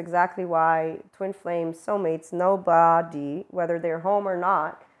 that's exactly why twin flame soulmates, nobody, whether they're home or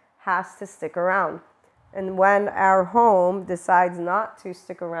not, has to stick around. And when our home decides not to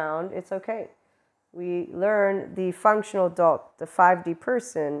stick around, it's okay. We learn the functional adult, the 5D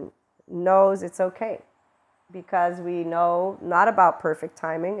person, knows it's okay. Because we know not about perfect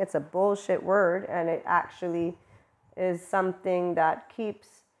timing. It's a bullshit word, and it actually is something that keeps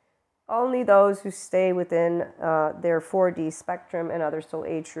only those who stay within their 4D spectrum and other soul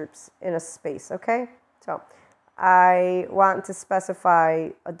age groups in a space, okay? So I want to specify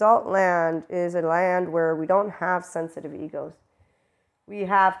adult land is a land where we don't have sensitive egos. We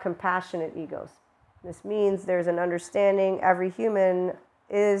have compassionate egos. This means there's an understanding every human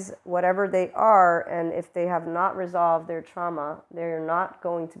is whatever they are, and if they have not resolved their trauma, they're not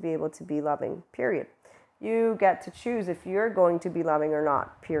going to be able to be loving, period. You get to choose if you're going to be loving or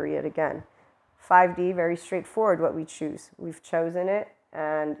not, period. Again, 5D, very straightforward what we choose. We've chosen it,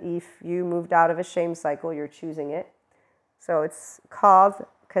 and if you moved out of a shame cycle, you're choosing it. So it's called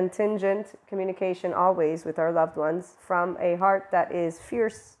contingent communication always with our loved ones from a heart that is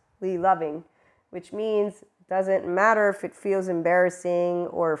fiercely loving, which means doesn't matter if it feels embarrassing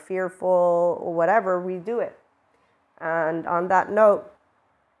or fearful or whatever, we do it. And on that note,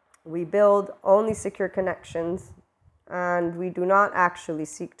 we build only secure connections, and we do not actually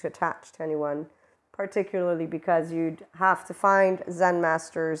seek to attach to anyone, particularly because you'd have to find Zen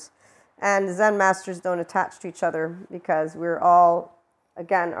masters, and Zen masters don't attach to each other because we're all,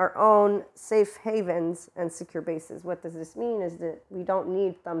 again, our own safe havens and secure bases. What does this mean is that we don't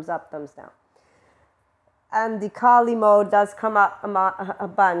need thumbs up, thumbs down. And the Kali mode does come up a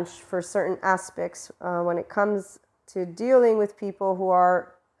bunch for certain aspects when it comes to dealing with people who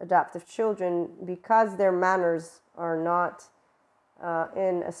are adaptive children, because their manners are not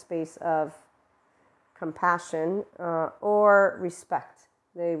in a space of compassion or respect.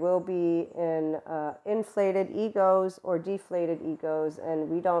 They will be in inflated egos or deflated egos, and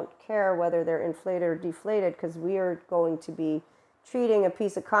we don't care whether they're inflated or deflated because we are going to be treating a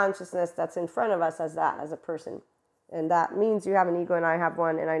piece of consciousness that's in front of us as that, as a person. And that means you have an ego and I have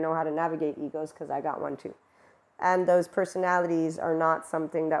one, and I know how to navigate egos because I got one too. And those personalities are not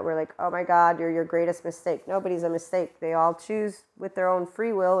something that we're like, oh my God, you're your greatest mistake. Nobody's a mistake. They all choose with their own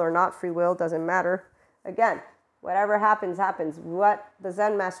free will or not free will, doesn't matter. Again, whatever happens, happens. What the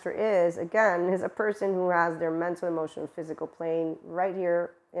Zen master is, again, is a person who has their mental, emotional, physical plane right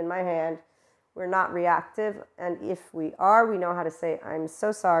here in my hand. We're not reactive, and if we are, we know how to say, I'm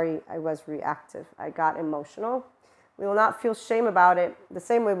so sorry, I was reactive. I got emotional. We will not feel shame about it, the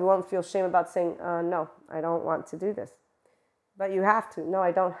same way we won't feel shame about saying, no, I don't want to do this. But you have to. No,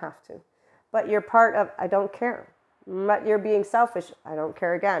 I don't have to. But you're part of, I don't care. But you're being selfish. I don't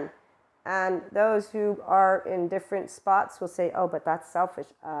care again. And those who are in different spots will say, oh, but that's selfish.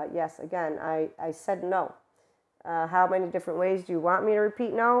 Yes, again, I said no. How many different ways do you want me to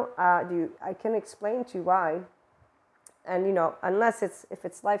repeat no? I can explain to you why. And, unless if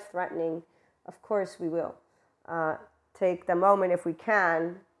it's life-threatening, of course we will. Take the moment if we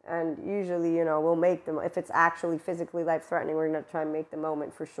can, and usually, we'll make them. If it's actually physically life-threatening, we're going to try and make the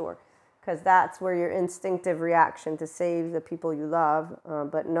moment for sure. Because that's where your instinctive reaction to save the people you love,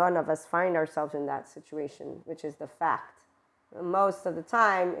 but none of us find ourselves in that situation, which is the fact. Most of the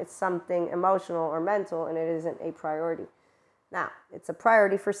time, it's something emotional or mental, and it isn't a priority. Now, it's a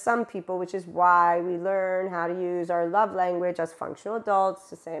priority for some people, which is why we learn how to use our love language as functional adults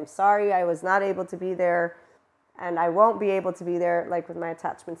to say, I'm sorry, I was not able to be there, and I won't be able to be there, like with my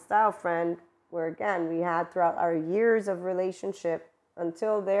attachment style friend, where again, we had throughout our years of relationship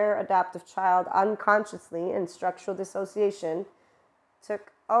until their adaptive child unconsciously in structural dissociation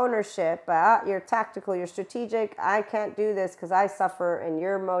took ownership. You're tactical, you're strategic, I can't do this because I suffer and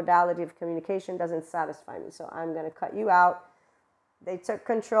your modality of communication doesn't satisfy me, so I'm going to cut you out. They took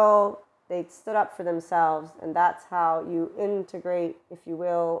control, they stood up for themselves, and that's how you integrate, if you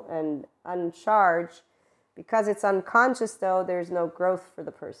will, and uncharge. Because it's unconscious, though, there's no growth for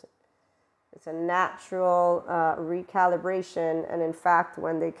the person. It's a natural recalibration, and in fact,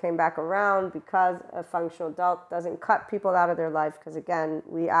 when they came back around, because a functional adult doesn't cut people out of their life, because again,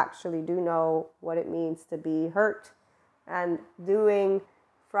 we actually do know what it means to be hurt, and doing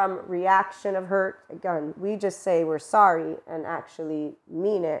from reaction of hurt, again, we just say we're sorry and actually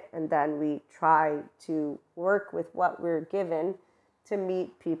mean it, and then we try to work with what we're given to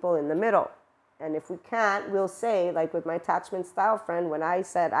meet people in the middle. And if we can't, we'll say, like with my attachment style friend, when I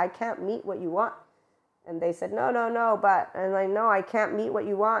said, I can't meet what you want. And they said, no, but, and I know I can't meet what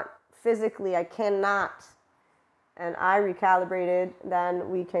you want. Physically, I cannot. And I recalibrated,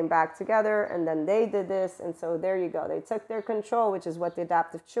 then we came back together, and then they did this, and so there you go. They took their control, which is what the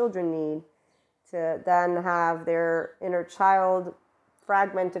adaptive children need, to then have their inner child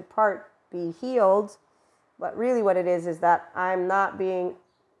fragmented part be healed. But really what it is that I'm not being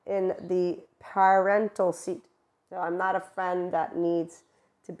in the parental seat. So I'm not a friend that needs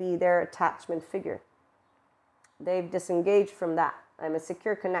to be their attachment figure. They've disengaged from that. I'm a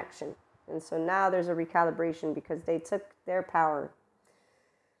secure connection. And so now there's a recalibration because they took their power,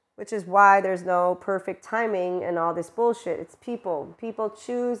 which is why there's no perfect timing and all this bullshit. It's people. People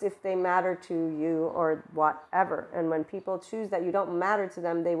choose if they matter to you or whatever. And when people choose that you don't matter to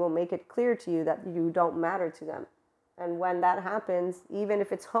them, they will make it clear to you that you don't matter to them. And when that happens, even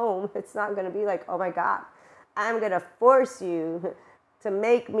if it's home, it's not going to be like, oh my God, I'm going to force you to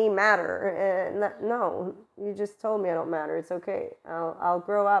make me matter. No, you just told me I don't matter. It's okay. I'll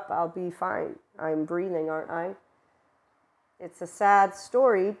grow up. I'll be fine. I'm breathing, aren't I? It's a sad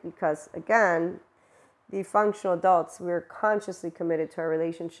story because, again, the functional adults, we're consciously committed to our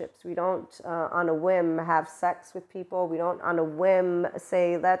relationships. We don't, on a whim, have sex with people. We don't, on a whim,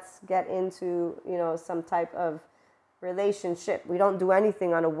 say, let's get into, some type of relationship. We don't do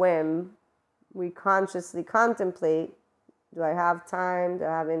anything on a whim. We consciously contemplate. Do I have time? Do I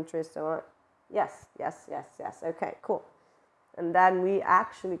have interest? Yes. Okay, cool. And then we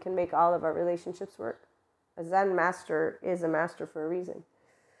actually can make all of our relationships work. A Zen master is a master for a reason.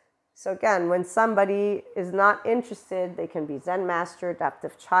 So again, when somebody is not interested, they can be Zen master,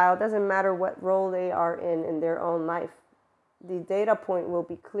 adaptive child, doesn't matter what role they are in their own life. The data point will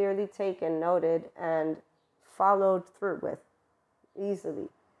be clearly taken, noted, and followed through with easily.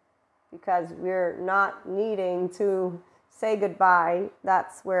 Because we're not needing to say goodbye.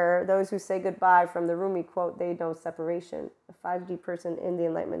 That's where those who say goodbye, from the Rumi quote, they know separation. A 5D person in the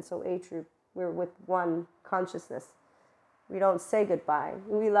enlightenment soul age group, we're with one consciousness. We don't say goodbye.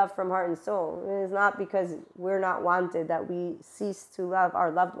 We love from heart and soul. It is not because we're not wanted that we cease to love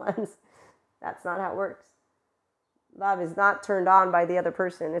our loved ones. That's not how it works. Love is not turned on by the other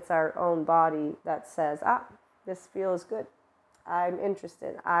person. It's our own body that says, this feels good. I'm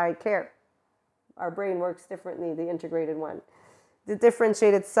interested. I care. Our brain works differently, the integrated one. The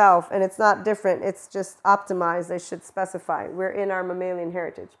differentiated self, and it's not different, it's just optimized, I should specify. We're in our mammalian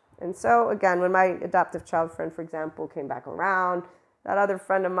heritage. And so, again, when my adoptive child friend, for example, came back around, that other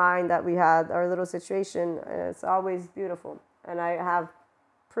friend of mine that we had, our little situation, it's always beautiful. And I have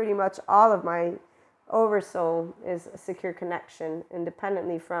pretty much all of my Oversoul is a secure connection,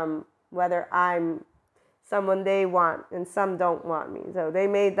 independently from whether I'm someone they want and some don't want me. So they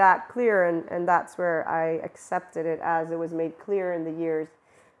made that clear, and that's where I accepted it as it was made clear in the years.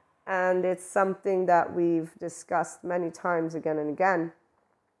 And it's something that we've discussed many times again and again.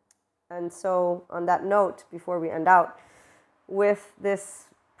 And so on that note, before we end out, with this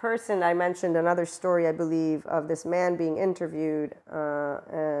person, I mentioned another story, I believe, of this man being interviewed,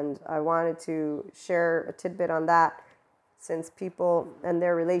 and I wanted to share a tidbit on that, since people and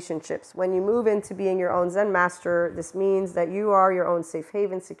their relationships. When you move into being your own Zen master, this means that you are your own safe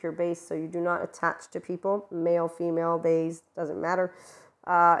haven, secure base, so you do not attach to people, male, female, theys, doesn't matter.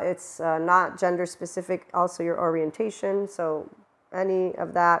 It's not gender specific, also your orientation, so any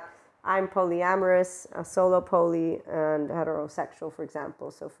of that. I'm polyamorous, solo poly, and heterosexual, for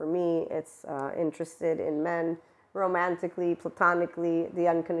example. So for me, it's interested in men romantically, platonically, the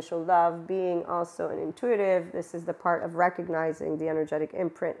unconditional love, being also an intuitive. This is the part of recognizing the energetic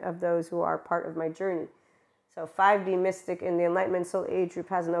imprint of those who are part of my journey. So 5D mystic in the Enlightenment Soul Age group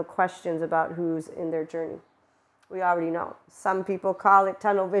has no questions about who's in their journey. We already know. Some people call it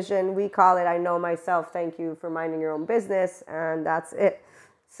tunnel vision. We call it I know myself. Thank you for minding your own business. And that's it.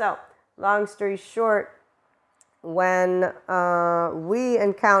 So long story short, when we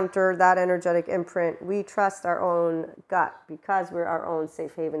encounter that energetic imprint, we trust our own gut because we're our own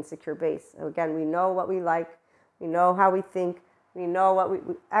safe haven, secure base. Again, we know what we like. We know how we think. We know what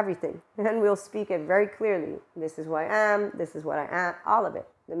everything. And we'll speak it very clearly. This is who I am. This is what I am. All of it.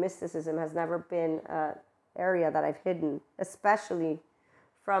 The mysticism has never been an area that I've hidden, especially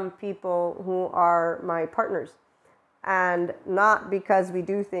from people who are my partners. And not because we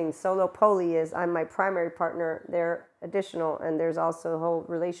do things. Solo poly is I'm my primary partner. They're additional. And there's also a whole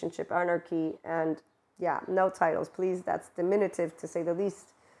relationship anarchy. And yeah, no titles, please. That's diminutive to say the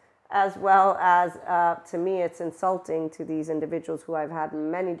least. As well as, to me, it's insulting to these individuals who I've had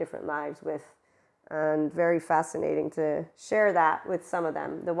many different lives with. And very fascinating to share that with some of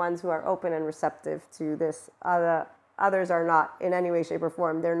them. The ones who are open and receptive to this. Others are not in any way, shape, or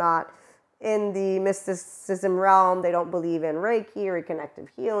form. They're not in the mysticism realm. They don't believe in Reiki or reconnective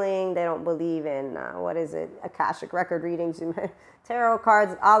healing. They don't believe in, Akashic record readings, tarot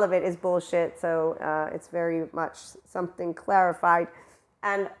cards. All of it is bullshit. So it's very much something clarified.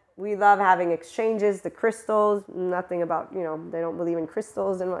 And we love having exchanges, the crystals, nothing about, they don't believe in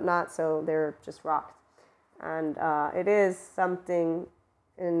crystals and whatnot. So they're just rocked. And it is something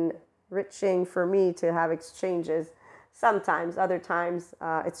enriching for me to have exchanges. Sometimes, other times,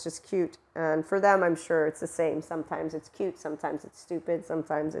 it's just cute. And for them, I'm sure it's the same. Sometimes it's cute, sometimes it's stupid,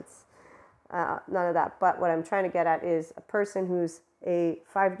 sometimes it's none of that. But what I'm trying to get at is a person who's a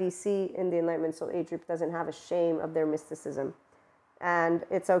 5DC in the Enlightenment Soul Age group doesn't have a shame of their mysticism. And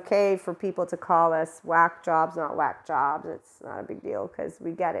it's okay for people to call us whack jobs, not whack jobs. It's not a big deal because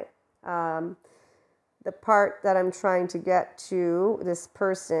we get it. The part that I'm trying to get to, this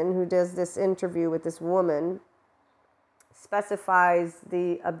person who does this interview with this woman, specifies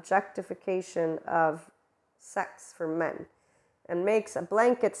the objectification of sex for men and makes a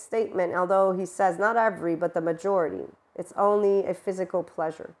blanket statement, although he says not every, but the majority. It's only a physical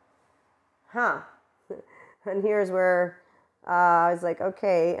pleasure. And here's where I was like,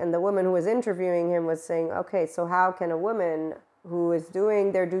 okay. And the woman who was interviewing him was saying, okay, so how can a woman who is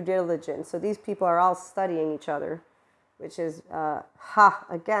doing their due diligence, so these people are all studying each other, which is,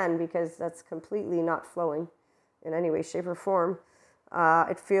 again, because that's completely not flowing in any way, shape, or form.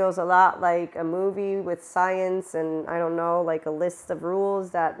 It feels a lot like a movie with science and, I don't know, like a list of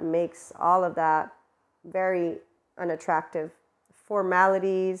rules that makes all of that very unattractive.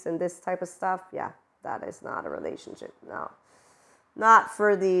 Formalities and this type of stuff, yeah, that is not a relationship, no. Not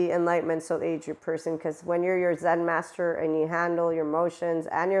for the Enlightenment Soul Age group person, because when you're your Zen master and you handle your emotions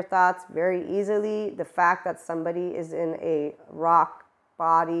and your thoughts very easily, the fact that somebody is in a rock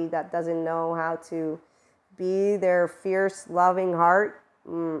body that doesn't know how to be their fierce, loving heart.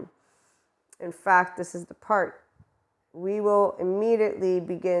 In fact, this is the part. We will immediately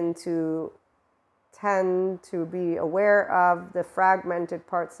begin to tend to be aware of the fragmented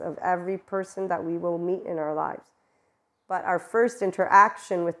parts of every person that we will meet in our lives. But our first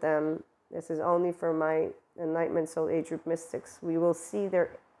interaction with them, this is only for my Enlightenment Soul Age group mystics, we will see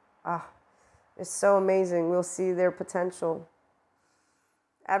their, it's so amazing. We'll see their potential.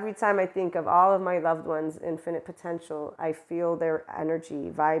 Every time I think of all of my loved ones' infinite potential, I feel their energy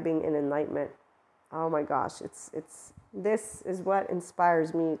vibing in enlightenment. Oh my gosh, this is what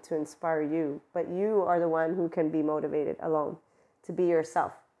inspires me to inspire you. But you are the one who can be motivated alone to be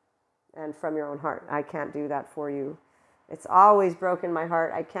yourself and from your own heart. I can't do that for you. It's always broken my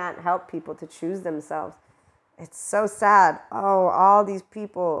heart. I can't help people to choose themselves. It's so sad. Oh, all these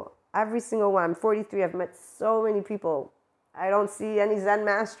people, every single one. I'm 43. I've met so many people. I don't see any Zen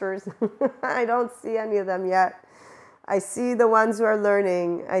masters. I don't see any of them yet. I see the ones who are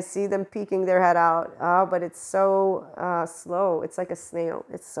learning. I see them peeking their head out. Oh, but it's so slow. It's like a snail.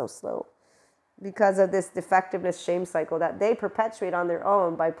 It's so slow. because of this defectiveness shame cycle that they perpetuate on their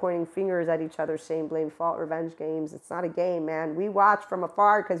own by pointing fingers at each other, shame, blame, fault, revenge games. It's not a game, man. We watch from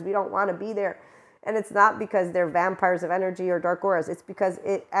afar because we don't want to be there. And it's not because they're vampires of energy or dark auras. It's because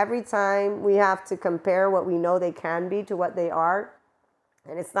every time we have to compare what we know they can be to what they are.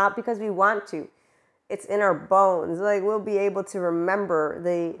 And it's not because we want to. It's in our bones. Like, we'll be able to remember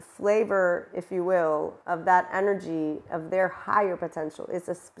the flavor, if you will, of that energy, of their higher potential. It's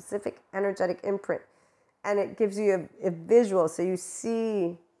a specific energetic imprint. And it gives you a visual. So you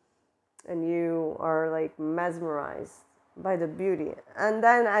see and you are like mesmerized by the beauty. And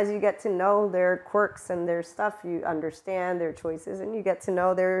then as you get to know their quirks and their stuff, you understand their choices and you get to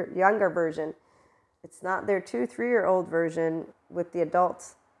know their younger version. It's not their 2-3-year-old version with the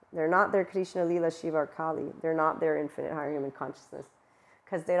adults. They're not their Krishna Leela, Shiva or Kali. They're not their infinite higher human consciousness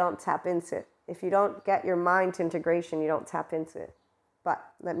because they don't tap into it. If you don't get your mind to integration, you don't tap into it. But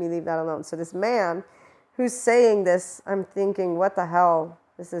let me leave that alone. So this man who's saying this, I'm thinking, what the hell?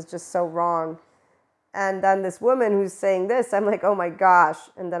 This is just so wrong. And then this woman who's saying this, I'm like, oh my gosh.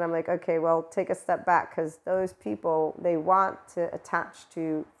 And then I'm like, okay, well, take a step back because those people, they want to attach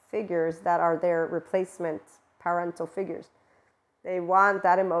to figures that are their replacement parental figures. They want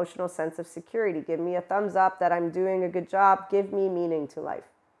that emotional sense of security. Give me a thumbs up that I'm doing a good job. Give me meaning to life.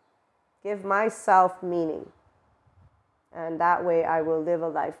 Give myself meaning. And that way I will live a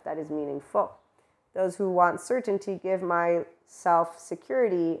life that is meaningful. Those who want certainty, give myself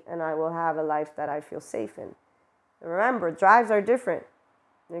security and I will have a life that I feel safe in. And remember, drives are different.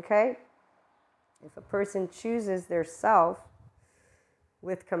 Okay? If a person chooses their self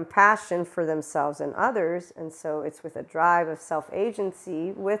with compassion for themselves and others, and so it's with a drive of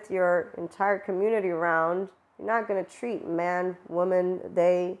self-agency with your entire community around, you're not going to treat man, woman,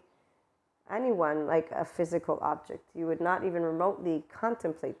 they, anyone like a physical object. You would not even remotely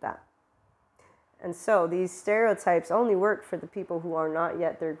contemplate that. And so these stereotypes only work for the people who are not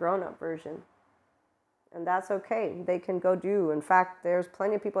yet their grown-up version. And that's okay. They can go do. In fact, there's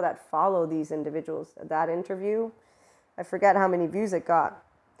plenty of people that follow these individuals. That interview, I forget how many views it got.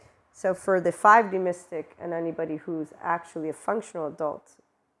 So for the 5D mystic and anybody who's actually a functional adult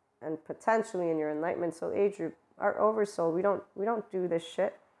and potentially in your enlightenment soul age group, our oversoul, we don't do this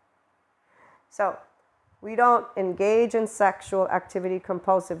shit. So we don't engage in sexual activity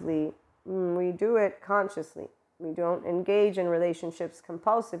compulsively. We do it consciously. We don't engage in relationships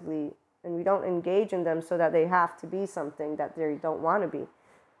compulsively, and we don't engage in them so that they have to be something that they don't want to be.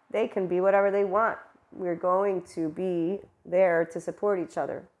 They can be whatever they want. We're going to be there to support each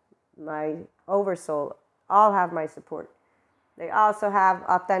other. My oversoul all have my support. They also have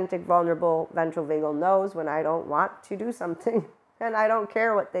authentic, vulnerable ventral vagal knows when I don't want to do something, and I don't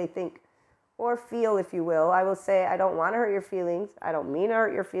care what they think or feel, if you will. I will say, I don't want to hurt your feelings. I don't mean to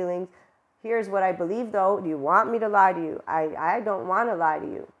hurt your feelings. Here's what I believe, though. Do you want me to lie to you? I don't want to lie to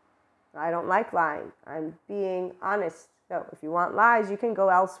you. I don't like lying. I'm being honest. So if you want lies, you can go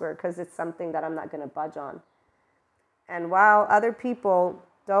elsewhere because it's something that I'm not going to budge on. And while other people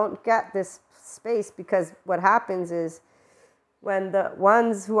don't get this space, because what happens is when the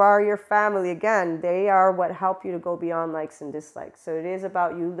ones who are your family, again, they are what help you to go beyond likes and dislikes. So it is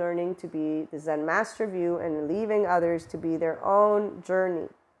about you learning to be the Zen master of you and leaving others to be their own journey.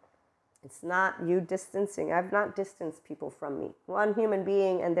 It's not you distancing. I've not distanced people from me. One human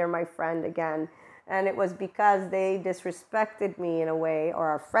being, and they're my friend again. And it was because they disrespected me in a way, or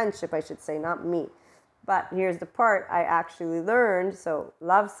our friendship, I should say, not me. But here's the part I actually learned. So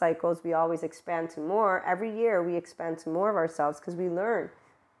love cycles, we always expand to more. Every year we expand to more of ourselves because we learn,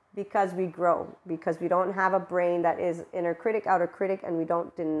 because we grow, because we don't have a brain that is inner critic, outer critic, and we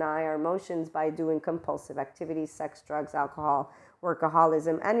don't deny our emotions by doing compulsive activities, sex, drugs, alcohol,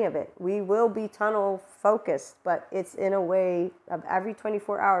 workaholism, any of it. We will be tunnel focused, but it's in a way of every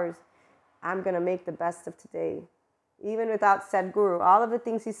 24 hours, I'm going to make the best of today. Even without said guru, all of the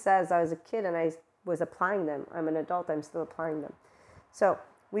things he says, I was a kid and I was applying them. I'm an adult, I'm still applying them. So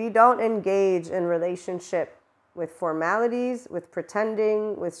we don't engage in relationship with formalities, with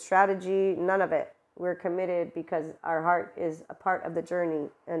pretending, with strategy, none of it. We're committed because our heart is a part of the journey.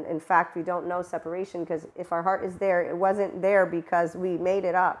 And in fact, we don't know separation because if our heart is there, it wasn't there because we made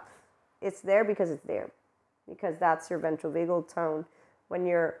it up. It's there because it's there. Because that's your ventral vagal tone. When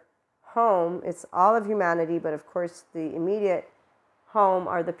you're home, it's all of humanity, but of course the immediate home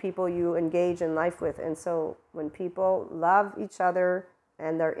are the people you engage in life with. And so when people love each other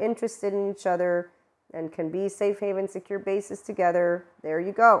and they're interested in each other and can be safe haven, secure bases together, there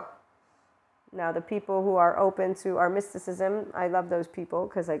you go. Now, the people who are open to our mysticism, I love those people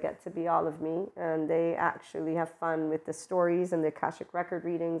because I get to be all of me, and they actually have fun with the stories and the Akashic record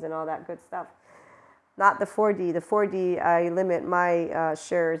readings and all that good stuff. Not the 4D. The 4D, I limit my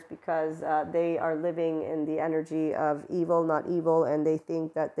shares because they are living in the energy of evil, not evil, and they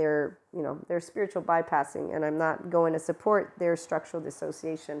think that they're spiritual bypassing, and I'm not going to support their structural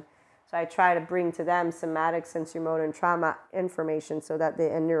dissociation. So I try to bring to them somatic, sensorimotor, and trauma information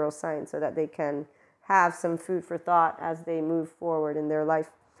and neuroscience so that they can have some food for thought as they move forward in their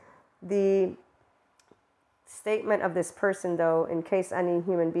life. The statement of this person, though, in case any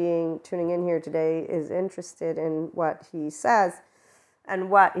human being tuning in here today is interested in what he says and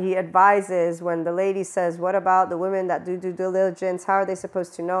what he advises, when the lady says, what about the women that do due diligence? How are they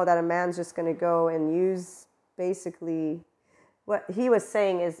supposed to know that a man's just going to go and use basically... What he was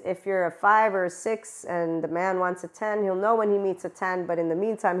saying is, if you're a 5 or a 6 and the man wants a 10, he'll know when he meets a 10, but in the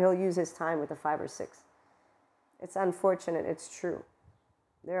meantime, he'll use his time with a 5 or 6. It's unfortunate. It's true.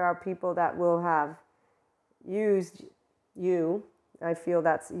 There are people that will have used you. I feel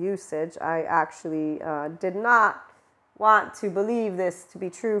that's usage. I actually did not want to believe this to be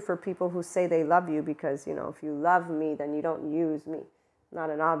true for people who say they love you, because, if you love me, then you don't use me. Not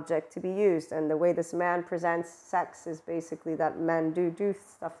an object to be used. And the way this man presents sex is basically that men do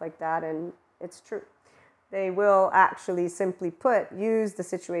stuff like that, and it's true. They will actually, simply put, use the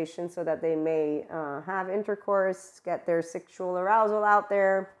situation so that they may have intercourse, get their sexual arousal out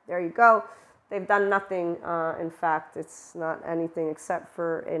there. There you go. They've done nothing. In fact, it's not anything except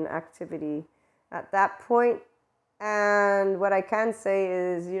for inactivity at that point. And what I can say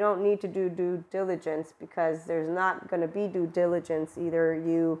is, you don't need to do due diligence, because there's not going to be due diligence. Either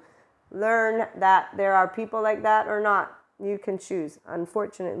you learn that there are people like that or not. You can choose.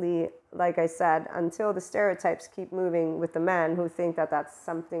 Unfortunately, like I said, until the stereotypes keep moving with the men who think that that's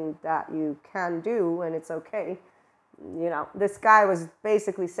something that you can do and it's okay. This guy was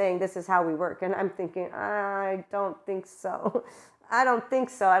basically saying, this is how we work. And I'm thinking, I don't think so. I don't think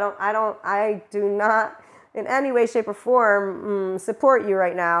so. I do not in any way, shape, or form support you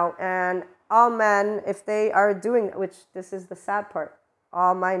right now. And all men, if they are doing, which this is the sad part,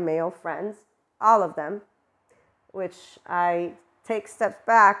 all my male friends, all of them, which I take steps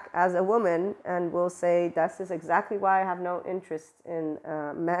back as a woman and will say, this is exactly why I have no interest in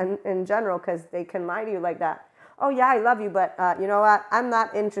men in general, because they can lie to you like that. Oh yeah, I love you, but you know what? I'm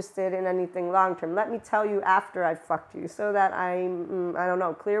not interested in anything long term. Let me tell you after I fucked you, so that I'm, I don't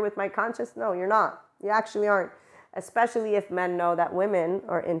know, clear with my conscience. No, you're not. You actually aren't. Especially if men know that women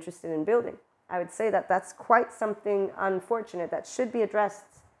are interested in building. I would say that that's quite something unfortunate that should be addressed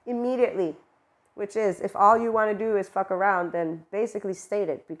immediately. Which is, if all you want to do is fuck around, then basically state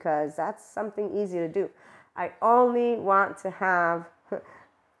it, because that's something easy to do. I only want to have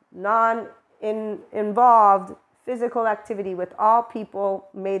non-involved physical activity with all people,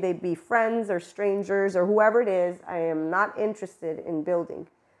 may they be friends or strangers or whoever it is. I am not interested in building.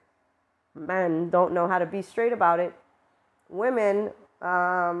 Men don't know how to be straight about it. Women,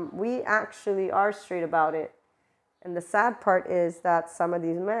 we actually are straight about it. And the sad part is that some of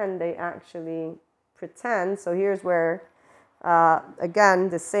these men, they actually pretend. So here's where, again,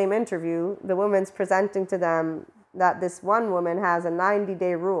 the same interview, the woman's presenting to them that this one woman has a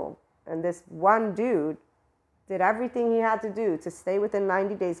 90-day rule. And this one dude did everything he had to do to stay within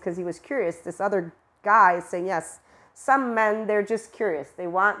 90 days because he was curious. This other guy is saying, yes, some men, they're just curious. They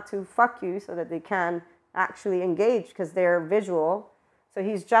want to fuck you so that they can actually engage because they're visual. So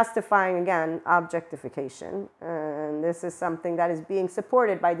he's justifying, again, objectification. And this is something that is being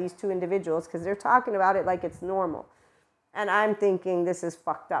supported by these two individuals because they're talking about it like it's normal. And I'm thinking this is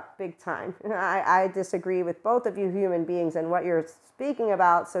fucked up big time. I disagree with both of you human beings and what you're speaking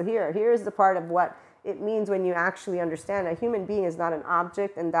about. So here's the part of what it means when you actually understand a human being is not an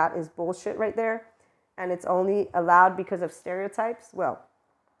object, and that is bullshit right there. And it's only allowed because of stereotypes. Well,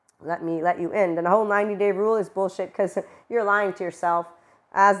 let me let you in. And the whole 90-day rule is bullshit because you're lying to yourself.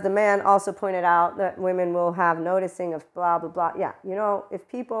 As the man also pointed out, that women will have noticing of blah, blah, blah. Yeah, you know, if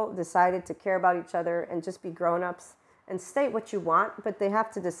people decided to care about each other and just be grown-ups and state what you want, but they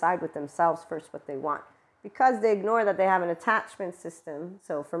have to decide with themselves first what they want. Because they ignore that they have an attachment system.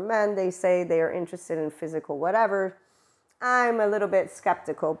 So for men, they say they are interested in physical whatever. I'm a little bit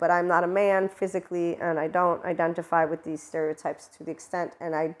skeptical, but I'm not a man physically, and I don't identify with these stereotypes to the extent,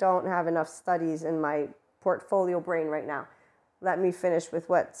 and I don't have enough studies in my portfolio brain right now. Let me finish with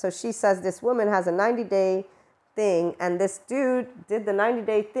what. So she says this woman has a 90-day thing, and this dude did the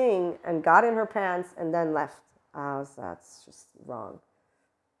 90-day thing and got in her pants and then left. That's just wrong.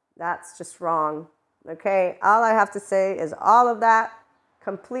 That's just wrong. Okay, all I have to say is all of that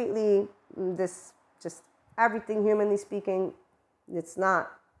completely this, just everything humanly speaking, it's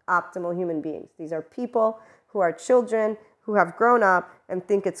not optimal human beings. These are people who are children who have grown up and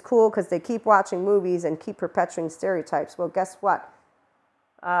think it's cool because they keep watching movies and keep perpetuating stereotypes. Well, guess what?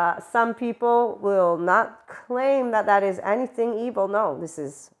 Some people will not claim that that is anything evil. No, this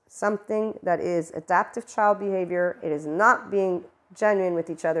is something that is adaptive child behavior. It is not being genuine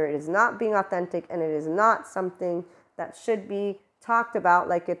with each other. It is not being authentic, and it is not something that should be talked about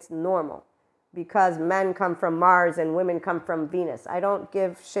like it's normal because men come from Mars and women come from Venus. I don't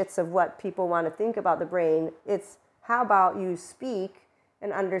give shits of what people want to think about the brain. It's how about you speak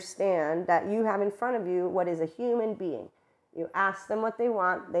and understand that you have in front of you what is a human being. You ask them what they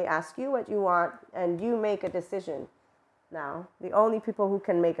want, they ask you what you want, and you make a decision. Now, the only people who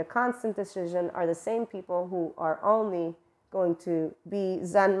can make a constant decision are the same people who are only going to be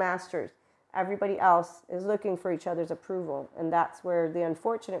Zen masters. Everybody else is looking for each other's approval. And that's where the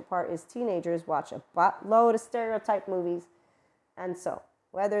unfortunate part is teenagers watch a buttload of stereotype movies. And so,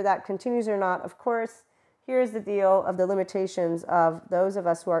 whether that continues or not, of course, here's the deal of the limitations of those of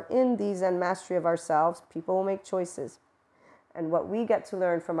us who are in the Zen mastery of ourselves. People will make choices. And what we get to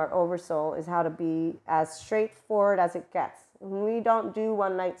learn from our Oversoul is how to be as straightforward as it gets. We don't do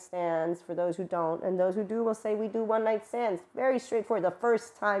one-night stands for those who don't. And those who do will say we do one-night stands. Very straightforward. The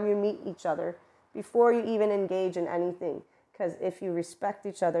first time you meet each other, before you even engage in anything. Because if you respect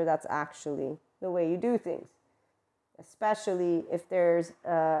each other, that's actually the way you do things. Especially if there's,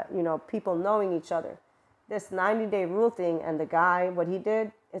 people knowing each other. This 90-day rule thing and the guy, what he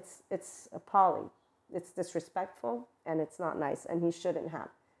did, it's appalling. It's disrespectful and it's not nice, and he shouldn't have.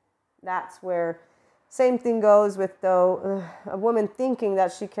 That's where same thing goes with a woman thinking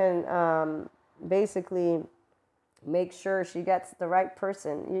that she can basically make sure she gets the right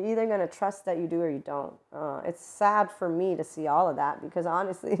person. You're either going to trust that you do or you don't. It's sad for me to see all of that because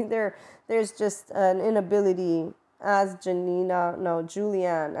honestly, there's just an inability as Julianne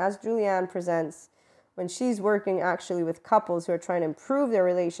presents when she's working actually with couples who are trying to improve their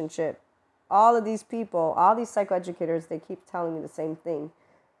relationship. All of these people, all these psychoeducators, they keep telling me the same thing.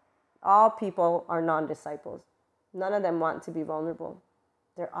 All people are non-disciples. None of them want to be vulnerable.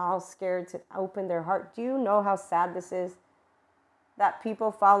 They're all scared to open their heart. Do you know how sad this is? That people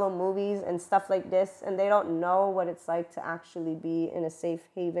follow movies and stuff like this, and they don't know what it's like to actually be in a safe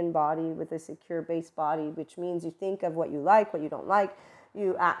haven body with a secure base body, which means you think of what you like, what you don't like.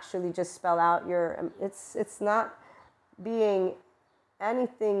 You actually just spell out your... It's not being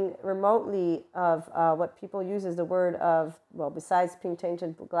anything remotely of what people use as the word of, well, besides pink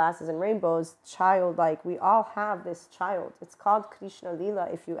tinted glasses and rainbows, childlike. We all have this child. It's called Krishna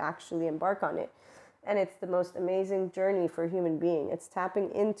Leela if you actually embark on it. And it's the most amazing journey for a human being. It's tapping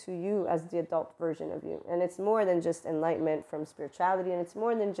into you as the adult version of you. And it's more than just enlightenment from spirituality. And it's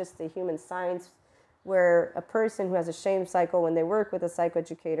more than just the human science where a person who has a shame cycle, when they work with a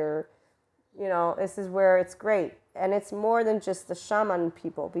psychoeducator, this is where it's great. And it's more than just the shaman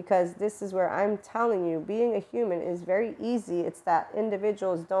people, because this is where I'm telling you, being a human is very easy. It's that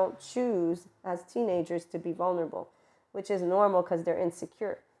individuals don't choose as teenagers to be vulnerable, which is normal because they're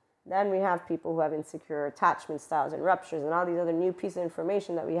insecure. Then we have people who have insecure attachment styles and ruptures and all these other new pieces of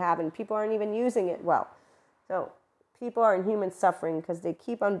information that we have, and people aren't even using it well. So people are in human suffering because they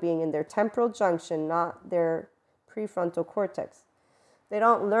keep on being in their temporal junction, not their prefrontal cortex. They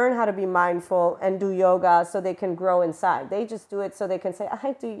don't learn how to be mindful and do yoga so they can grow inside. They just do it so they can say,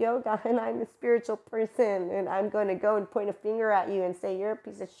 I do yoga and I'm a spiritual person and I'm going to go and point a finger at you and say, you're a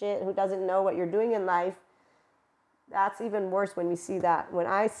piece of shit who doesn't know what you're doing in life. That's even worse when we see that. When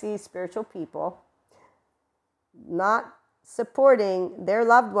I see spiritual people not supporting their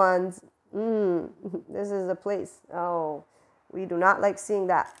loved ones, this is a place. Oh, we do not like seeing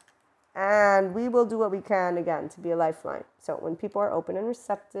that. And we will do what we can, again, to be a lifeline. So when people are open and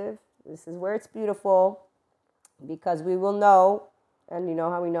receptive, this is where it's beautiful, because we will know, and you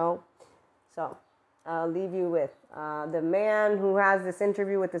know how we know. So I'll leave you with the man who has this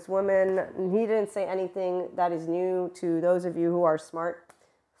interview with this woman. He didn't say anything that is new to those of you who are smart.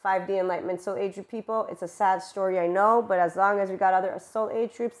 5D Enlightenment Soul Age group people. It's a sad story, I know, but as long as we got other Soul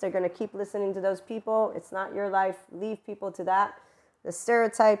Age groups, they're going to keep listening to those people. It's not your life. Leave people to that. The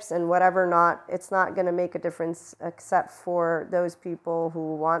stereotypes and whatever not, it's not going to make a difference except for those people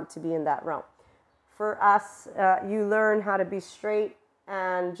who want to be in that realm. For us, you learn how to be straight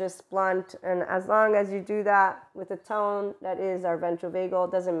and just blunt. And as long as you do that with a tone that is our ventral vagal,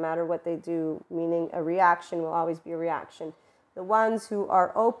 it doesn't matter what they do, meaning a reaction will always be a reaction. The ones who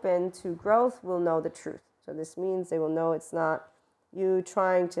are open to growth will know the truth. So this means they will know it's not you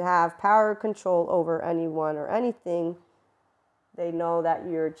trying to have power control over anyone or anything. They know that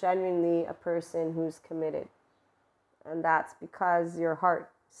you're genuinely a person who's committed. And that's because your heart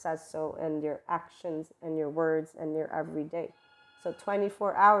says so, and your actions and your words and your everyday. So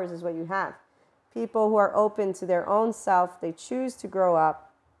 24 hours is what you have. People who are open to their own self, they choose to grow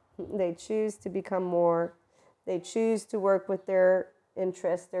up, they choose to become more, they choose to work with their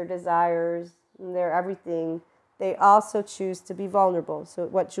interests, their desires, their everything. They also choose to be vulnerable. So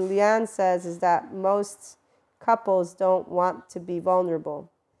what Julianne says is that most couples don't want to be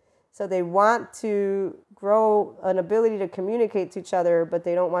vulnerable. So they want to grow an ability to communicate to each other, but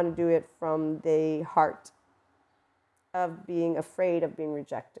they don't want to do it from the heart of being afraid of being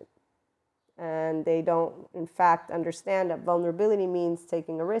rejected. And they don't, in fact, understand that vulnerability means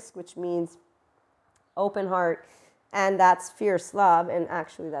taking a risk, which means open heart. And that's fierce love. And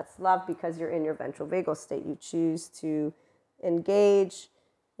actually, that's love because you're in your ventral vagal state. You choose to engage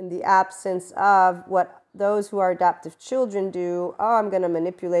in the absence of what those who are adaptive children do. Oh, I'm going to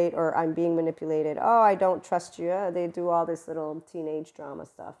manipulate, or I'm being manipulated. Oh, I don't trust you. They do all this little teenage drama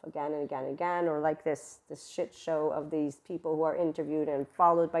stuff again and again and again, or like this shit show of these people who are interviewed and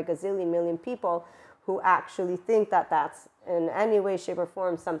followed by gazillion million people who actually think that that's in any way, shape, or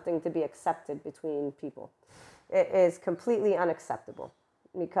form something to be accepted between people. It is completely unacceptable,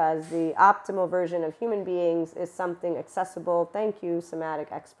 because the optimal version of human beings is something accessible. Thank you, somatic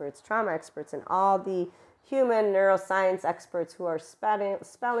experts, trauma experts, and all the human neuroscience experts who are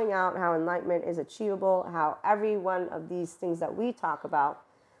spelling out how enlightenment is achievable, how every one of these things that we talk about.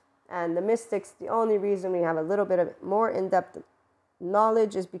 And the mystics, the only reason we have a little bit of more in-depth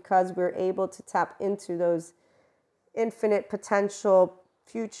knowledge is because we're able to tap into those infinite potential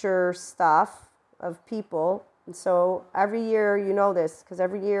future stuff of people. And so every year, you know this, because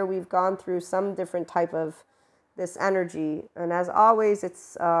every year we've gone through some different type of this energy. And as always,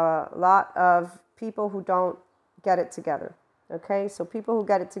 it's a lot of people who don't get it together. Okay, so people who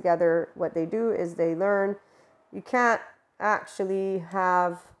get it together, what they do is they learn you can't actually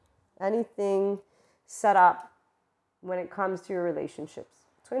have anything set up when it comes to your relationships.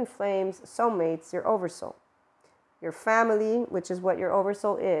 Twin flames, soulmates, your oversoul. Your family, which is what your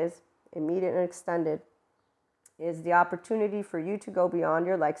oversoul is, immediate and extended, is the opportunity for you to go beyond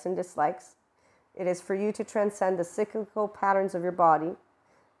your likes and dislikes. It is for you to transcend the cyclical patterns of your body.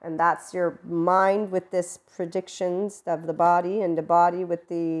 And that's your mind with this predictions of the body, and the body with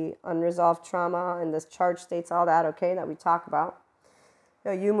the unresolved trauma and the charged states, all that, okay, that we talk about.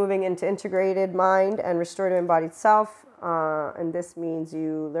 You moving into integrated mind and restorative embodied self. And this means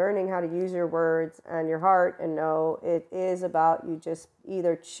you learning how to use your words and your heart, and know it is about you just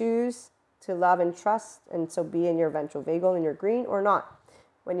either choose to love and trust, and so be in your ventral vagal in your green or not.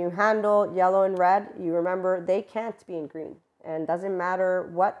 When you handle yellow and red, you remember they can't be in green, and doesn't matter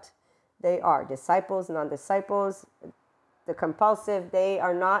what they are, disciples, non-disciples, the compulsive, they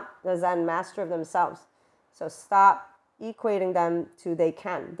are not the Zen master of themselves. So stop equating them to they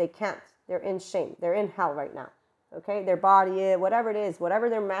can't. They're in shame. They're in hell right now. Okay, their body, whatever it is, whatever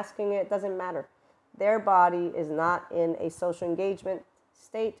they're masking, it doesn't matter. Their body is not in a social engagement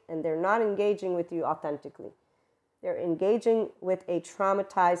state, and they're not engaging with you authentically. They're engaging with a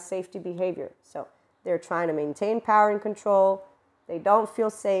traumatized safety behavior. So they're trying to maintain power and control. They don't feel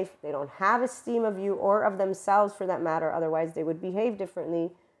safe. They don't have esteem of you or of themselves for that matter. Otherwise, they would behave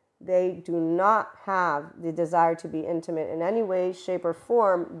differently. They do not have the desire to be intimate in any way, shape, or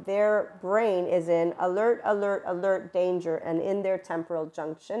form. Their brain is in alert, alert, alert, danger, and in their temporal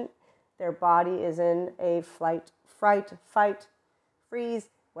junction. Their body is in a flight, fright, fight, freeze,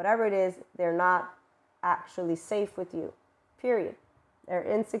 whatever it is. They're not actually safe with you, period. Their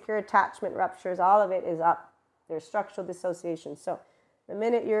insecure attachment ruptures, all of it is up. There's structural dissociation. So the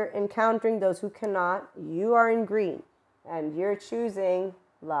minute you're encountering those who cannot, you are in green, and you're choosing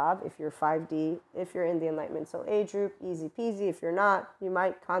love if you're 5D, if you're in the Enlightenment Soul age group, easy peasy. If you're not, you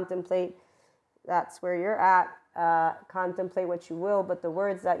might contemplate. That's where you're at. Contemplate what you will, but the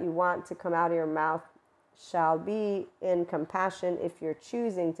words that you want to come out of your mouth shall be in compassion if you're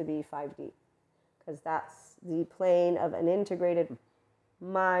choosing to be 5D, because that's the plane of an integrated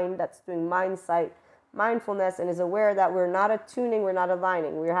mind that's doing mind sight mindfulness and is aware that we're not attuning, we're not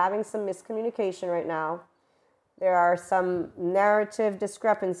aligning. We're having some miscommunication right now. There are some narrative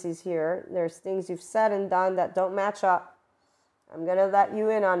discrepancies here. There's things you've said and done that don't match up. I'm going to let you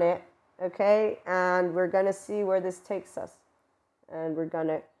in on it, okay? And we're going to see where this takes us. And we're going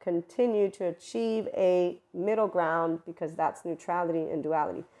to continue to achieve a middle ground, because that's neutrality and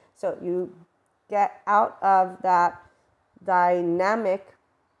duality. So you get out of that dynamic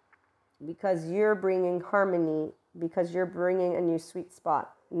because you're bringing harmony because you're bringing a new sweet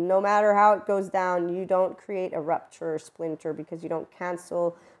spot. No matter how it goes down, you don't create a rupture or splinter because you don't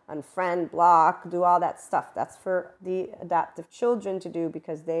cancel, unfriend, block, do all that stuff. That's for the adaptive children to do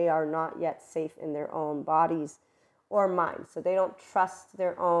because they are not yet safe in their own bodies or minds. So they don't trust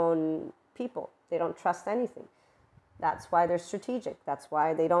their own people. They don't trust anything. That's why they're strategic. That's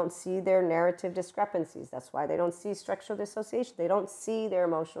why they don't see their narrative discrepancies. That's why they don't see structural dissociation. They don't see their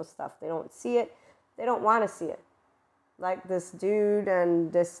emotional stuff. They don't see it. They don't want to see it. Like this dude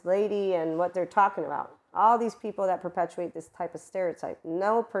and this lady and what they're talking about. All these people that perpetuate this type of stereotype.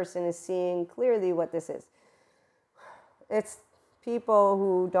 No person is seeing clearly what this is. It's people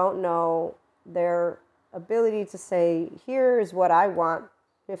who don't know their ability to say, here's what I want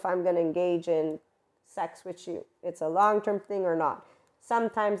if I'm going to engage in sex with you. It's a long-term thing or not.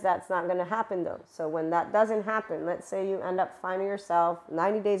 Sometimes that's not going to happen though. So when that doesn't happen, let's say you end up finding yourself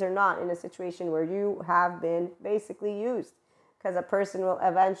 90 days or not in a situation where you have been basically used, because a person will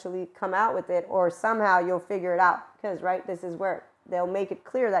eventually come out with it, or somehow you'll figure it out, because right, this is where they'll make it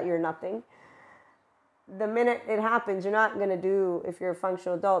clear that you're nothing. The minute it happens, you're not going to do, if you're a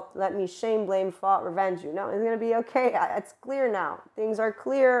functional adult, let me shame, blame, fault, revenge you. No, it's going to be okay. It's clear now. Things are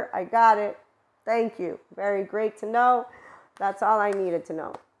clear. I got it. Thank you. Very great to know. That's all I needed to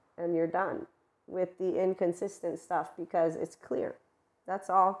know. And you're done with the inconsistent stuff because it's clear. That's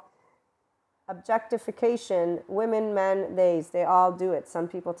all. Objectification, women, men, they all do it. Some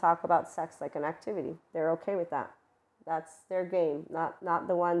people talk about sex like an activity. They're okay with that. That's their game, not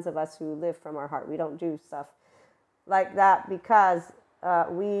the ones of us who live from our heart. We don't do stuff like that because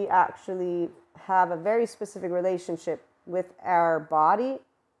we actually have a very specific relationship with our body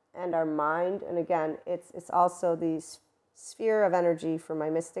and our mind. And again, it's also the sphere of energy for my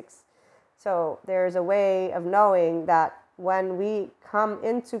mystics. So there's a way of knowing that when we come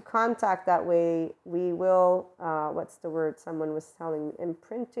into contact that way, we will, what's the word someone was telling me,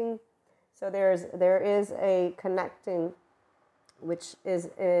 imprinting. So there is a connecting, which is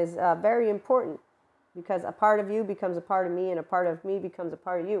very important, because a part of you becomes a part of me and a part of me becomes a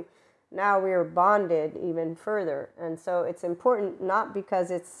part of you. Now we are bonded even further. And so it's important, not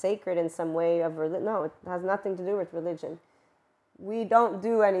because it's sacred in some way of religion. No, it has nothing to do with religion. We don't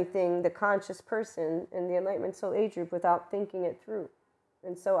do anything, the conscious person in the Enlightenment Soul Age group, without thinking it through.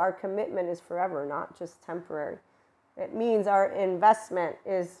 And so our commitment is forever, not just temporary. It means our investment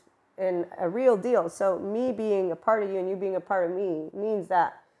is in a real deal. So me being a part of you and you being a part of me means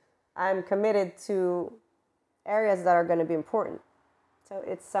that I'm committed to areas that are going to be important. So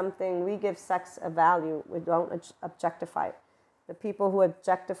it's something, we give sex a value. We don't objectify it. The people who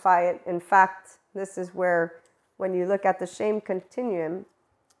objectify it, in fact, this is where, when you look at the shame continuum,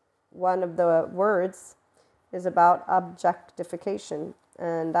 one of the words is about objectification.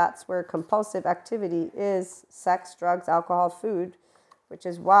 And that's where compulsive activity is sex, drugs, alcohol, food, which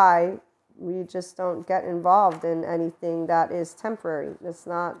is why we just don't get involved in anything that is temporary. It's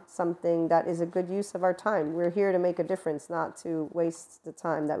not something that is a good use of our time. We're here to make a difference, not to waste the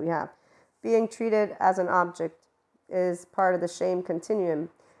time that we have. Being treated as an object is part of the shame continuum.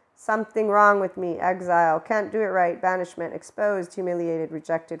 Something wrong with me, exile, can't do it right, banishment, exposed, humiliated,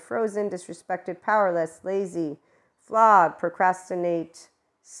 rejected, frozen, disrespected, powerless, lazy, flawed, procrastinate,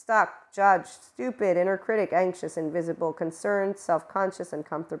 stuck, judged, stupid, inner critic, anxious, invisible, concerned, self-conscious,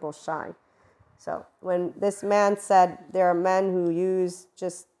 uncomfortable, shy. So when this man said there are men who use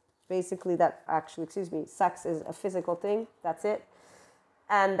just basically that, actually, sex is a physical thing, that's it,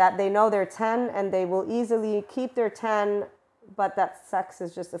 and that they know they're 10 and they will easily keep their 10, but that sex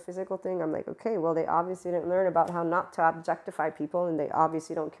is just a physical thing. I'm like, okay, well, they obviously didn't learn about how not to objectify people, and they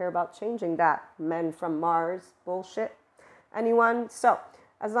obviously don't care about changing that. Men from Mars, bullshit. Anyone? So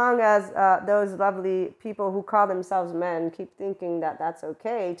as long as those lovely people who call themselves men keep thinking that that's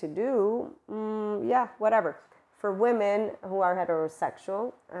okay to do, yeah, whatever. For women who are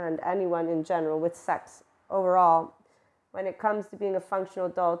heterosexual and anyone in general with sex overall, when it comes to being a functional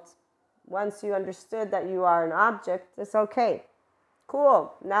adult, once you understood that you are an object, it's okay.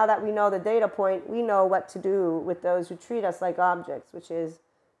 Cool. Now that we know the data point, we know what to do with those who treat us like objects, which is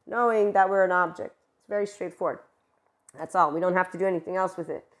knowing that we're an object. It's very straightforward. That's all. We don't have to do anything else with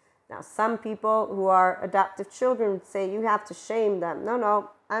it. Now, some people who are adaptive children say you have to shame them. No,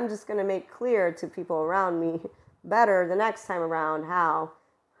 I'm just going to make clear to people around me better the next time around how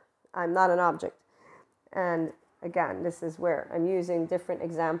I'm not an object. And again, this is where I'm using different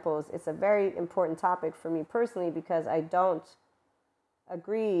examples. It's a very important topic for me personally because I don't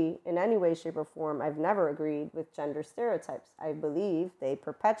agree in any way, shape, or form. I've never agreed with gender stereotypes. I believe they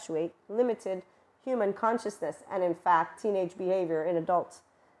perpetuate limited human consciousness and, in fact, teenage behavior in adults.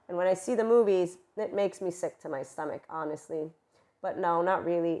 And when I see the movies, it makes me sick to my stomach, honestly. But no, not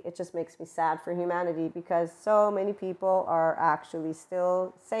really. It just makes me sad for humanity, because so many people are actually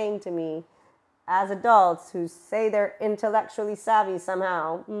still saying to me, as adults who say they're intellectually savvy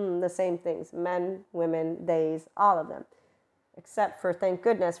somehow, the same things, men, women, theys, all of them. Except for, thank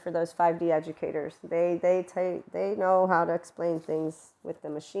goodness, for those 5D educators. They know how to explain things with the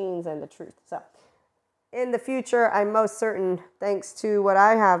machines and the truth. So in the future, I'm most certain, thanks to what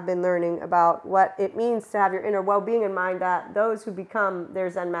I have been learning about what it means to have your inner well-being in mind, that those who become their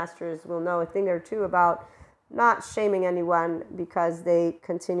Zen masters will know a thing or two about not shaming anyone because they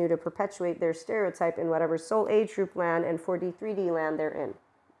continue to perpetuate their stereotype in whatever soul age group land and 4D, 3D land they're in.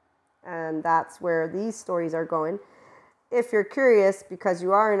 And that's where these stories are going. If you're curious, because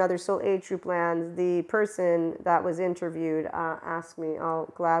you are in other soul age group lands, the person that was interviewed asked me, I'll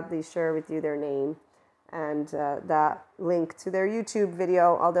gladly share with you their name and that link to their YouTube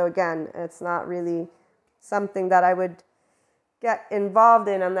video. Although, again, it's not really something that I would get involved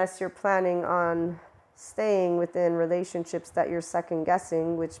in unless you're planning on staying within relationships that you're second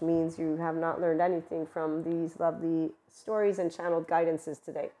guessing, which means you have not learned anything from these lovely stories and channeled guidances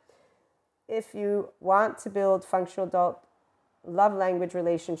today. If you want to build functional adult love language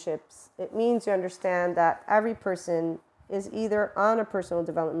relationships, it means you understand that every person is either on a personal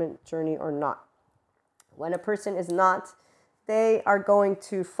development journey or not. When a person is not, they are going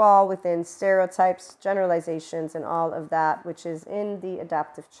to fall within stereotypes, generalizations, and all of that, which is in the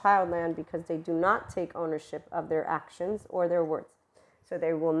adaptive childland, because they do not take ownership of their actions or their words. So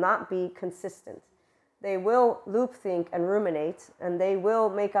they will not be consistent. They will loop think and ruminate, and they will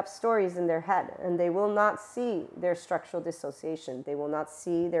make up stories in their head, and they will not see their structural dissociation. They will not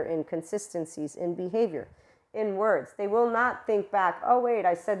see their inconsistencies in behavior, in words. They will not think back, oh, wait,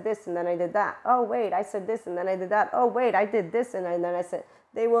 I said this and then I did that. Oh, wait, I said this and then I did that. Oh, wait, I did this and then I said.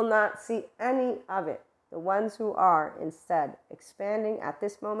 They will not see any of it. The ones who are instead expanding at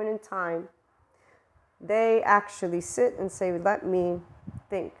this moment in time, they actually sit and say, let me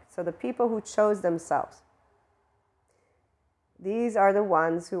think. So the people who chose themselves, these are the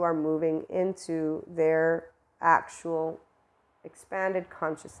ones who are moving into their actual expanded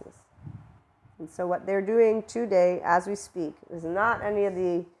consciousness. And so what they're doing today as we speak is not any of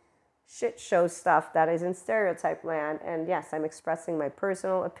the shit show stuff that is in stereotype land. And yes, I'm expressing my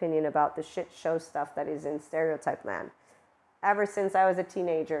personal opinion about the shit show stuff that is in stereotype land. Ever since I was a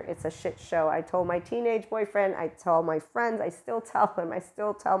teenager, it's a shit show. I told my teenage boyfriend, I tell my friends, I still tell them, I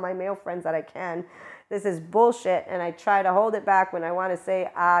still tell my male friends that I can, this is bullshit, and I try to hold it back when I want to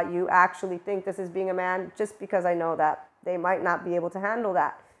say, you actually think this is being a man, just because I know that they might not be able to handle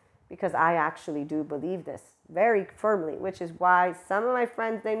that, because I actually do believe this very firmly, which is why some of my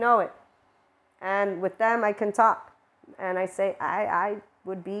friends, they know it, and with them I can talk, and I say, I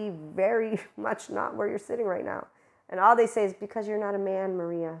would be very much not where you're sitting right now. And all they say is, because you're not a man,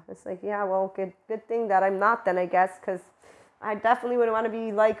 Maria. It's like, yeah, well, good thing that I'm not then, I guess, because I definitely wouldn't want to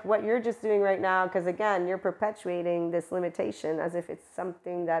be like what you're just doing right now, because, again, you're perpetuating this limitation as if it's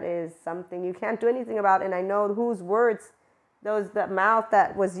something that is something you can't do anything about. And I know whose words, the mouth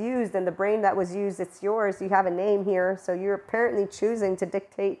that was used and the brain that was used, it's yours. You have a name here, so you're apparently choosing to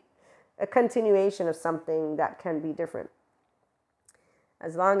dictate a continuation of something that can be different.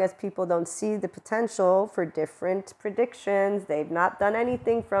 As long as people don't see the potential for different predictions, they've not done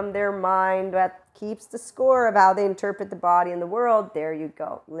anything from their mind that keeps the score of how they interpret the body and the world. There you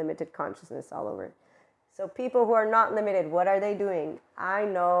go. Limited consciousness all over it. So people who are not limited, what are they doing? I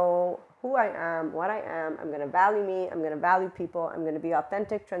know who I am, what I am. I'm going to value me. I'm going to value people. I'm going to be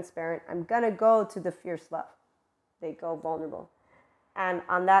authentic, transparent. I'm going to go to the fierce love. They go vulnerable. And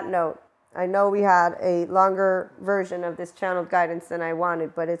on that note, I know we had a longer version of this channeled guidance than I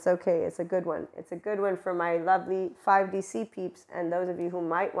wanted, but it's okay. It's a good one. It's a good one for my lovely 5DC peeps and those of you who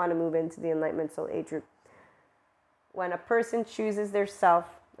might want to move into the Enlightenment Soul Age group. When a person chooses their self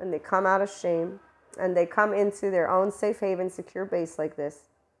and they come out of shame and they come into their own safe haven, secure base like this,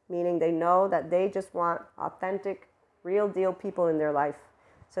 meaning they know that they just want authentic, real deal people in their life.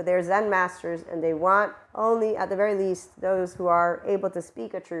 So they're Zen masters and they want only, at the very least, those who are able to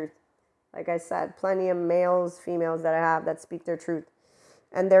speak a truth. Like I said, plenty of males, females that I have that speak their truth.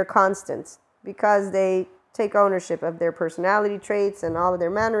 And they're constants because they take ownership of their personality traits and all of their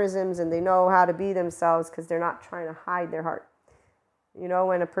mannerisms, and they know how to be themselves because they're not trying to hide their heart. You know,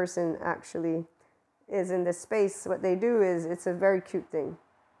 when a person actually is in this space, what they do is, it's a very cute thing.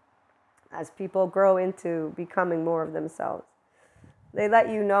 As people grow into becoming more of themselves, they let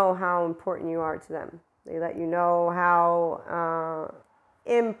you know how important you are to them. They let you know how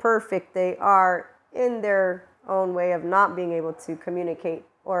imperfect they are in their own way of not being able to communicate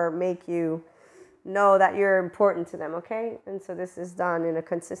or make you know that you're important to them, okay? And so this is done in a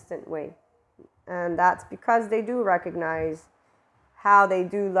consistent way. And that's because they do recognize how they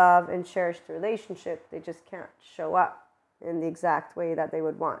do love and cherish the relationship. They just can't show up in the exact way that they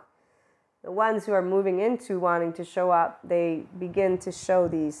would want. The ones who are moving into wanting to show up, they begin to show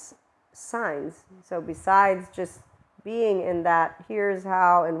these signs. So besides just being in that, here's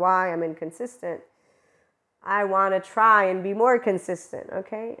how and why I'm inconsistent, I want to try and be more consistent,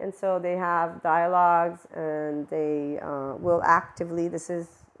 okay? And so they have dialogues, and they will actively, this is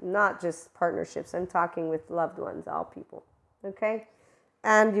not just partnerships, I'm talking with loved ones, all people, okay?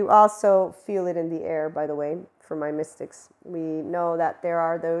 And you also feel it in the air, by the way, for my mystics. We know that there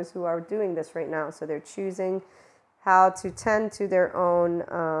are those who are doing this right now, so they're choosing how to tend to their own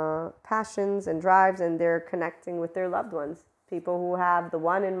passions and drives, and they're connecting with their loved ones, people who have the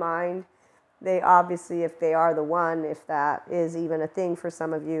one in mind. They obviously, if they are the one, if that is even a thing for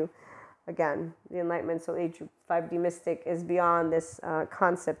some of you, again, the Enlightenment Soul Age 5D Mystic is beyond this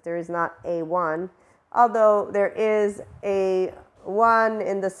concept. There is not a one, although there is a one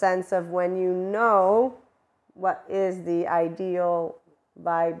in the sense of when you know what is the ideal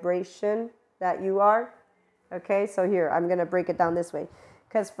vibration that you are. Okay, so here, I'm going to break it down this way.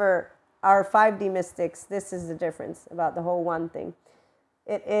 Because for our 5D mystics, this is the difference about the whole one thing.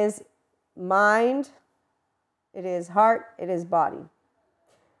 It is mind, it is heart, it is body.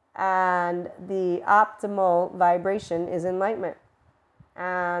 And the optimal vibration is enlightenment.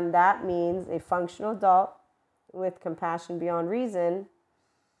 And that means a functional adult with compassion beyond reason,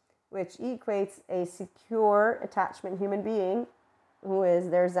 which equates a secure attachment human being who is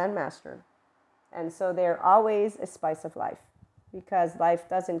their Zen master. And so they're always a spice of life, because life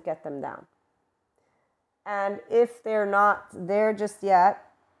doesn't get them down. And if they're not there just yet,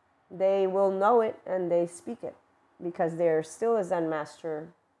 they will know it and they speak it, because they're still a Zen master,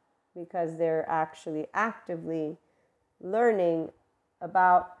 because they're actually actively learning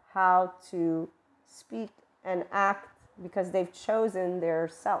about how to speak and act, because they've chosen their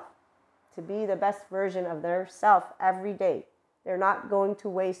self to be the best version of their self every day. They're not going to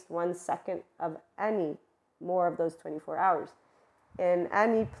waste 1 second of any more of those 24 hours in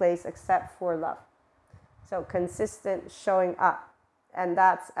any place except for love. So consistent showing up. And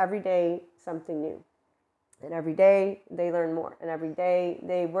that's every day something new. And every day they learn more. And every day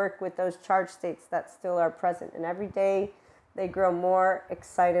they work with those charge states that still are present. And every day they grow more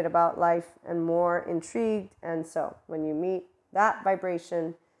excited about life and more intrigued. And so when you meet that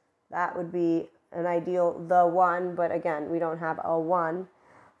vibration, that would be an ideal, the one. But again, we don't have a one.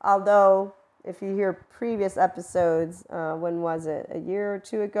 Although if you hear previous episodes, when was it? A year or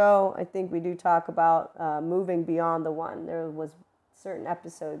two ago, I think we do talk about moving beyond the one. There was certain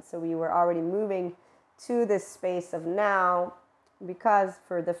episodes. So we were already moving to this space of now, because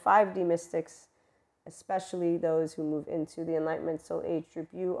for the 5D mystics, especially those who move into the Enlightenment Soul Age group,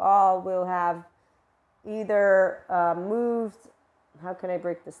 you all will have either moved, how can I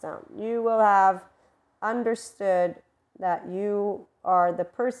break this down? You will have understood that you are the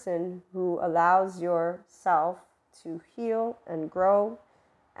person who allows yourself to heal and grow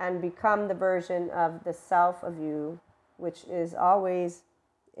and become the version of the self of you, which is always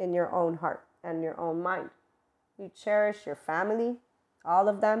in your own heart and your own mind. You cherish your family, all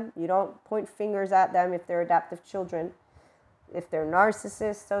of them. You don't point fingers at them if they're adaptive children. If they're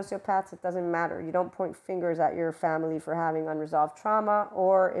narcissists, sociopaths, it doesn't matter. You don't point fingers at your family for having unresolved trauma,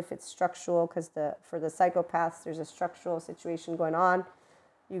 or if it's structural, because for the psychopaths, there's a structural situation going on.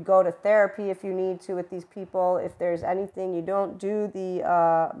 You go to therapy if you need to with these people. If there's anything, you don't do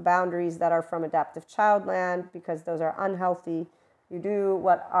the boundaries that are from adaptive childland, because those are unhealthy. You do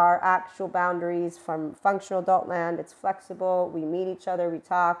what are actual boundaries from functional adult land. It's flexible. We meet each other. We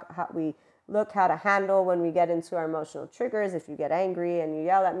talk. We look how to handle when we get into our emotional triggers. If you get angry and you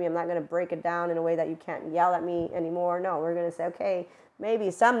yell at me, I'm not going to break it down in a way that you can't yell at me anymore. No, we're going to say, okay,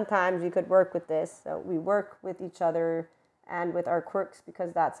 maybe sometimes we could work with this. So we work with each other and with our quirks,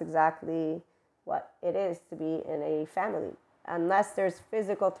 because that's exactly what it is to be in a family. Unless there's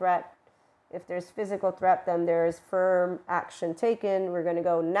physical threat. If there's physical threat, then there's firm action taken. We're going to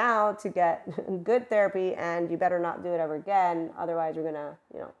go now to get good therapy, and you better not do it ever again. Otherwise, we're going to,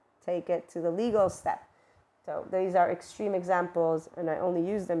 take it to the legal step. So these are extreme examples, and I only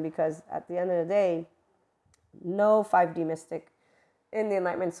use them because at the end of the day, no 5D mystic in the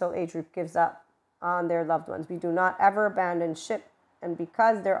Enlightenment Soul Age group gives up on their loved ones. We do not ever abandon ship. And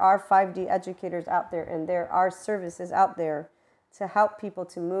because there are 5D educators out there, and there are services out there to help people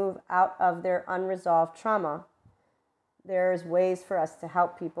to move out of their unresolved trauma, there's ways for us to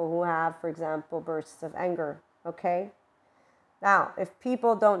help people who have, for example, bursts of anger, okay? Now, if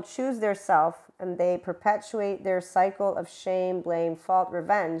people don't choose their self and they perpetuate their cycle of shame, blame, fault,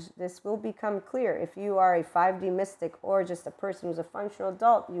 revenge, this will become clear. If you are a 5D mystic or just a person who's a functional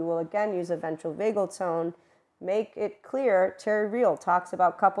adult, you will again use a ventral vagal tone. Make it clear. Terry Real talks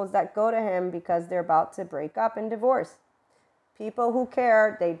about couples that go to him because they're about to break up and divorce. People who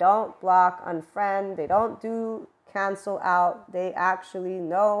care, they don't block, unfriend, they don't do cancel out. They actually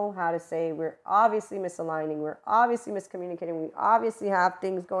know how to say, we're obviously misaligning, we're obviously miscommunicating, we obviously have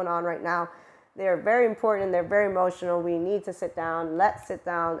things going on right now. They're very important, they're very emotional. We need to sit down. Let's sit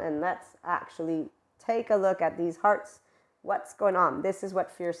down and let's actually take a look at these hearts. What's going on? This is what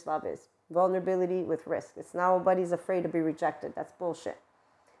fierce love is. Vulnerability with risk. It's nobody's afraid to be rejected. That's bullshit.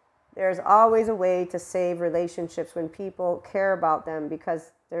 There's always a way to save relationships when people care about them,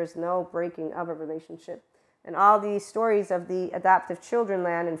 because there's no breaking of a relationship. And all these stories of the adaptive children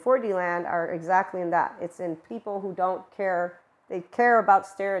land and 4D land are exactly in that. It's in people who don't care. They care about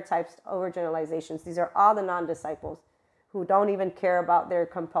stereotypes, overgeneralizations. These are all the non-disciples who don't even care about their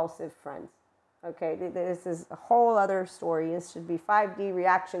compulsive friends. Okay, this is a whole other story. This should be 5D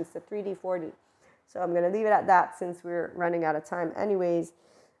reactions to 3D, 4D. So I'm going to leave it at that since we're running out of time anyways,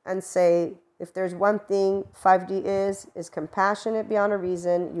 and say, if there's one thing 5D is compassionate beyond a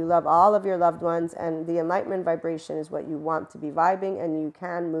reason. You love all of your loved ones, and the enlightenment vibration is what you want to be vibing, and you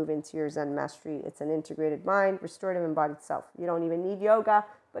can move into your Zen mastery. It's an integrated mind, restorative embodied self. You don't even need yoga,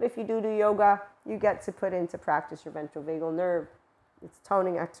 but if you do yoga, you get to put into practice your ventral vagal nerve. It's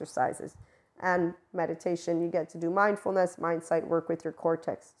toning exercises. And meditation, you get to do mindfulness, mindsight, work with your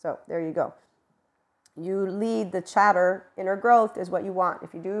cortex. So there you go. You lead the chatter. Inner growth is what you want.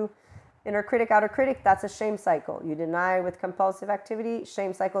 If you do inner critic, outer critic, that's a shame cycle. You deny with compulsive activity,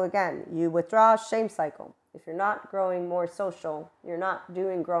 shame cycle again. You withdraw, shame cycle. If you're not growing more social, you're not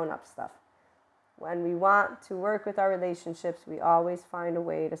doing grown-up stuff. When we want to work with our relationships, we always find a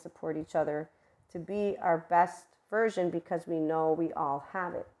way to support each other, to be our best version, because we know we all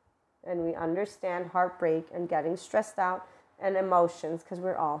have it. And we understand heartbreak and getting stressed out and emotions, because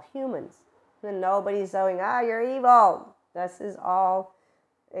we're all humans. And nobody's saying, you're evil. This is all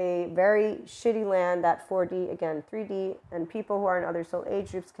a very shitty land that 4D, again, 3D, and people who are in other soul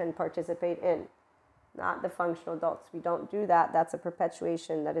age groups can participate in. Not the functional adults. We don't do that. That's a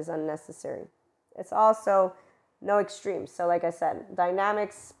perpetuation that is unnecessary. It's also no extremes. So like I said,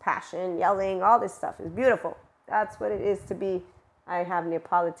 dynamics, passion, yelling, all this stuff is beautiful. That's what it is to be. I have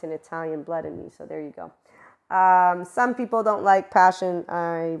Neapolitan Italian blood in me, so there you go. Some people don't like passion.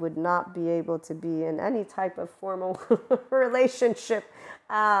 I would not be able to be in any type of formal relationship.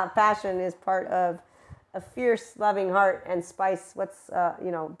 Passion is part of a fierce, loving heart, and spice. What's,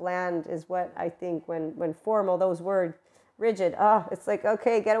 bland is what I think when formal, those words, rigid. It's like,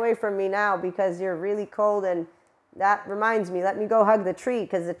 okay, get away from me now because you're really cold. And that reminds me, let me go hug the tree,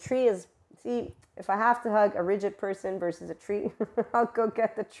 because the tree is, see, if I have to hug a rigid person versus a tree, I'll go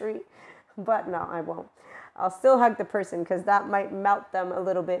get the tree. But no, I won't. I'll still hug the person, because that might melt them a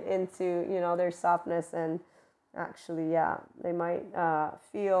little bit into, their softness. And actually, they might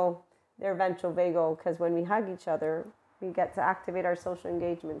feel their ventral vagal, because when we hug each other, we get to activate our social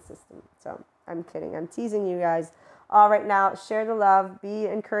engagement system. So I'm kidding. I'm teasing you guys. All right, now, share the love, be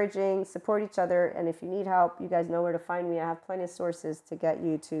encouraging, support each other. And if you need help, you guys know where to find me. I have plenty of sources to get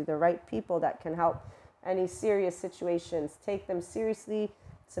you to the right people that can help any serious situations. Take them seriously.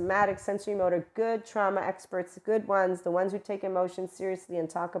 Somatic, sensory motor, good trauma experts, good ones, the ones who take emotions seriously and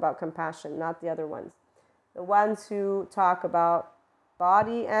talk about compassion, not the other ones. The ones who talk about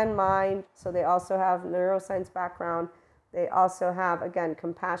body and mind, so they also have neuroscience background. They also have, again,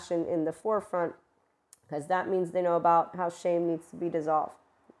 compassion in the forefront, because that means they know about how shame needs to be dissolved.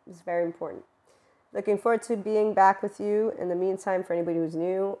 It's very important. Looking forward to being back with you. In the meantime, for anybody who's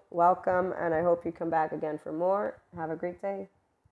new, welcome, and I hope you come back again for more. Have a great day.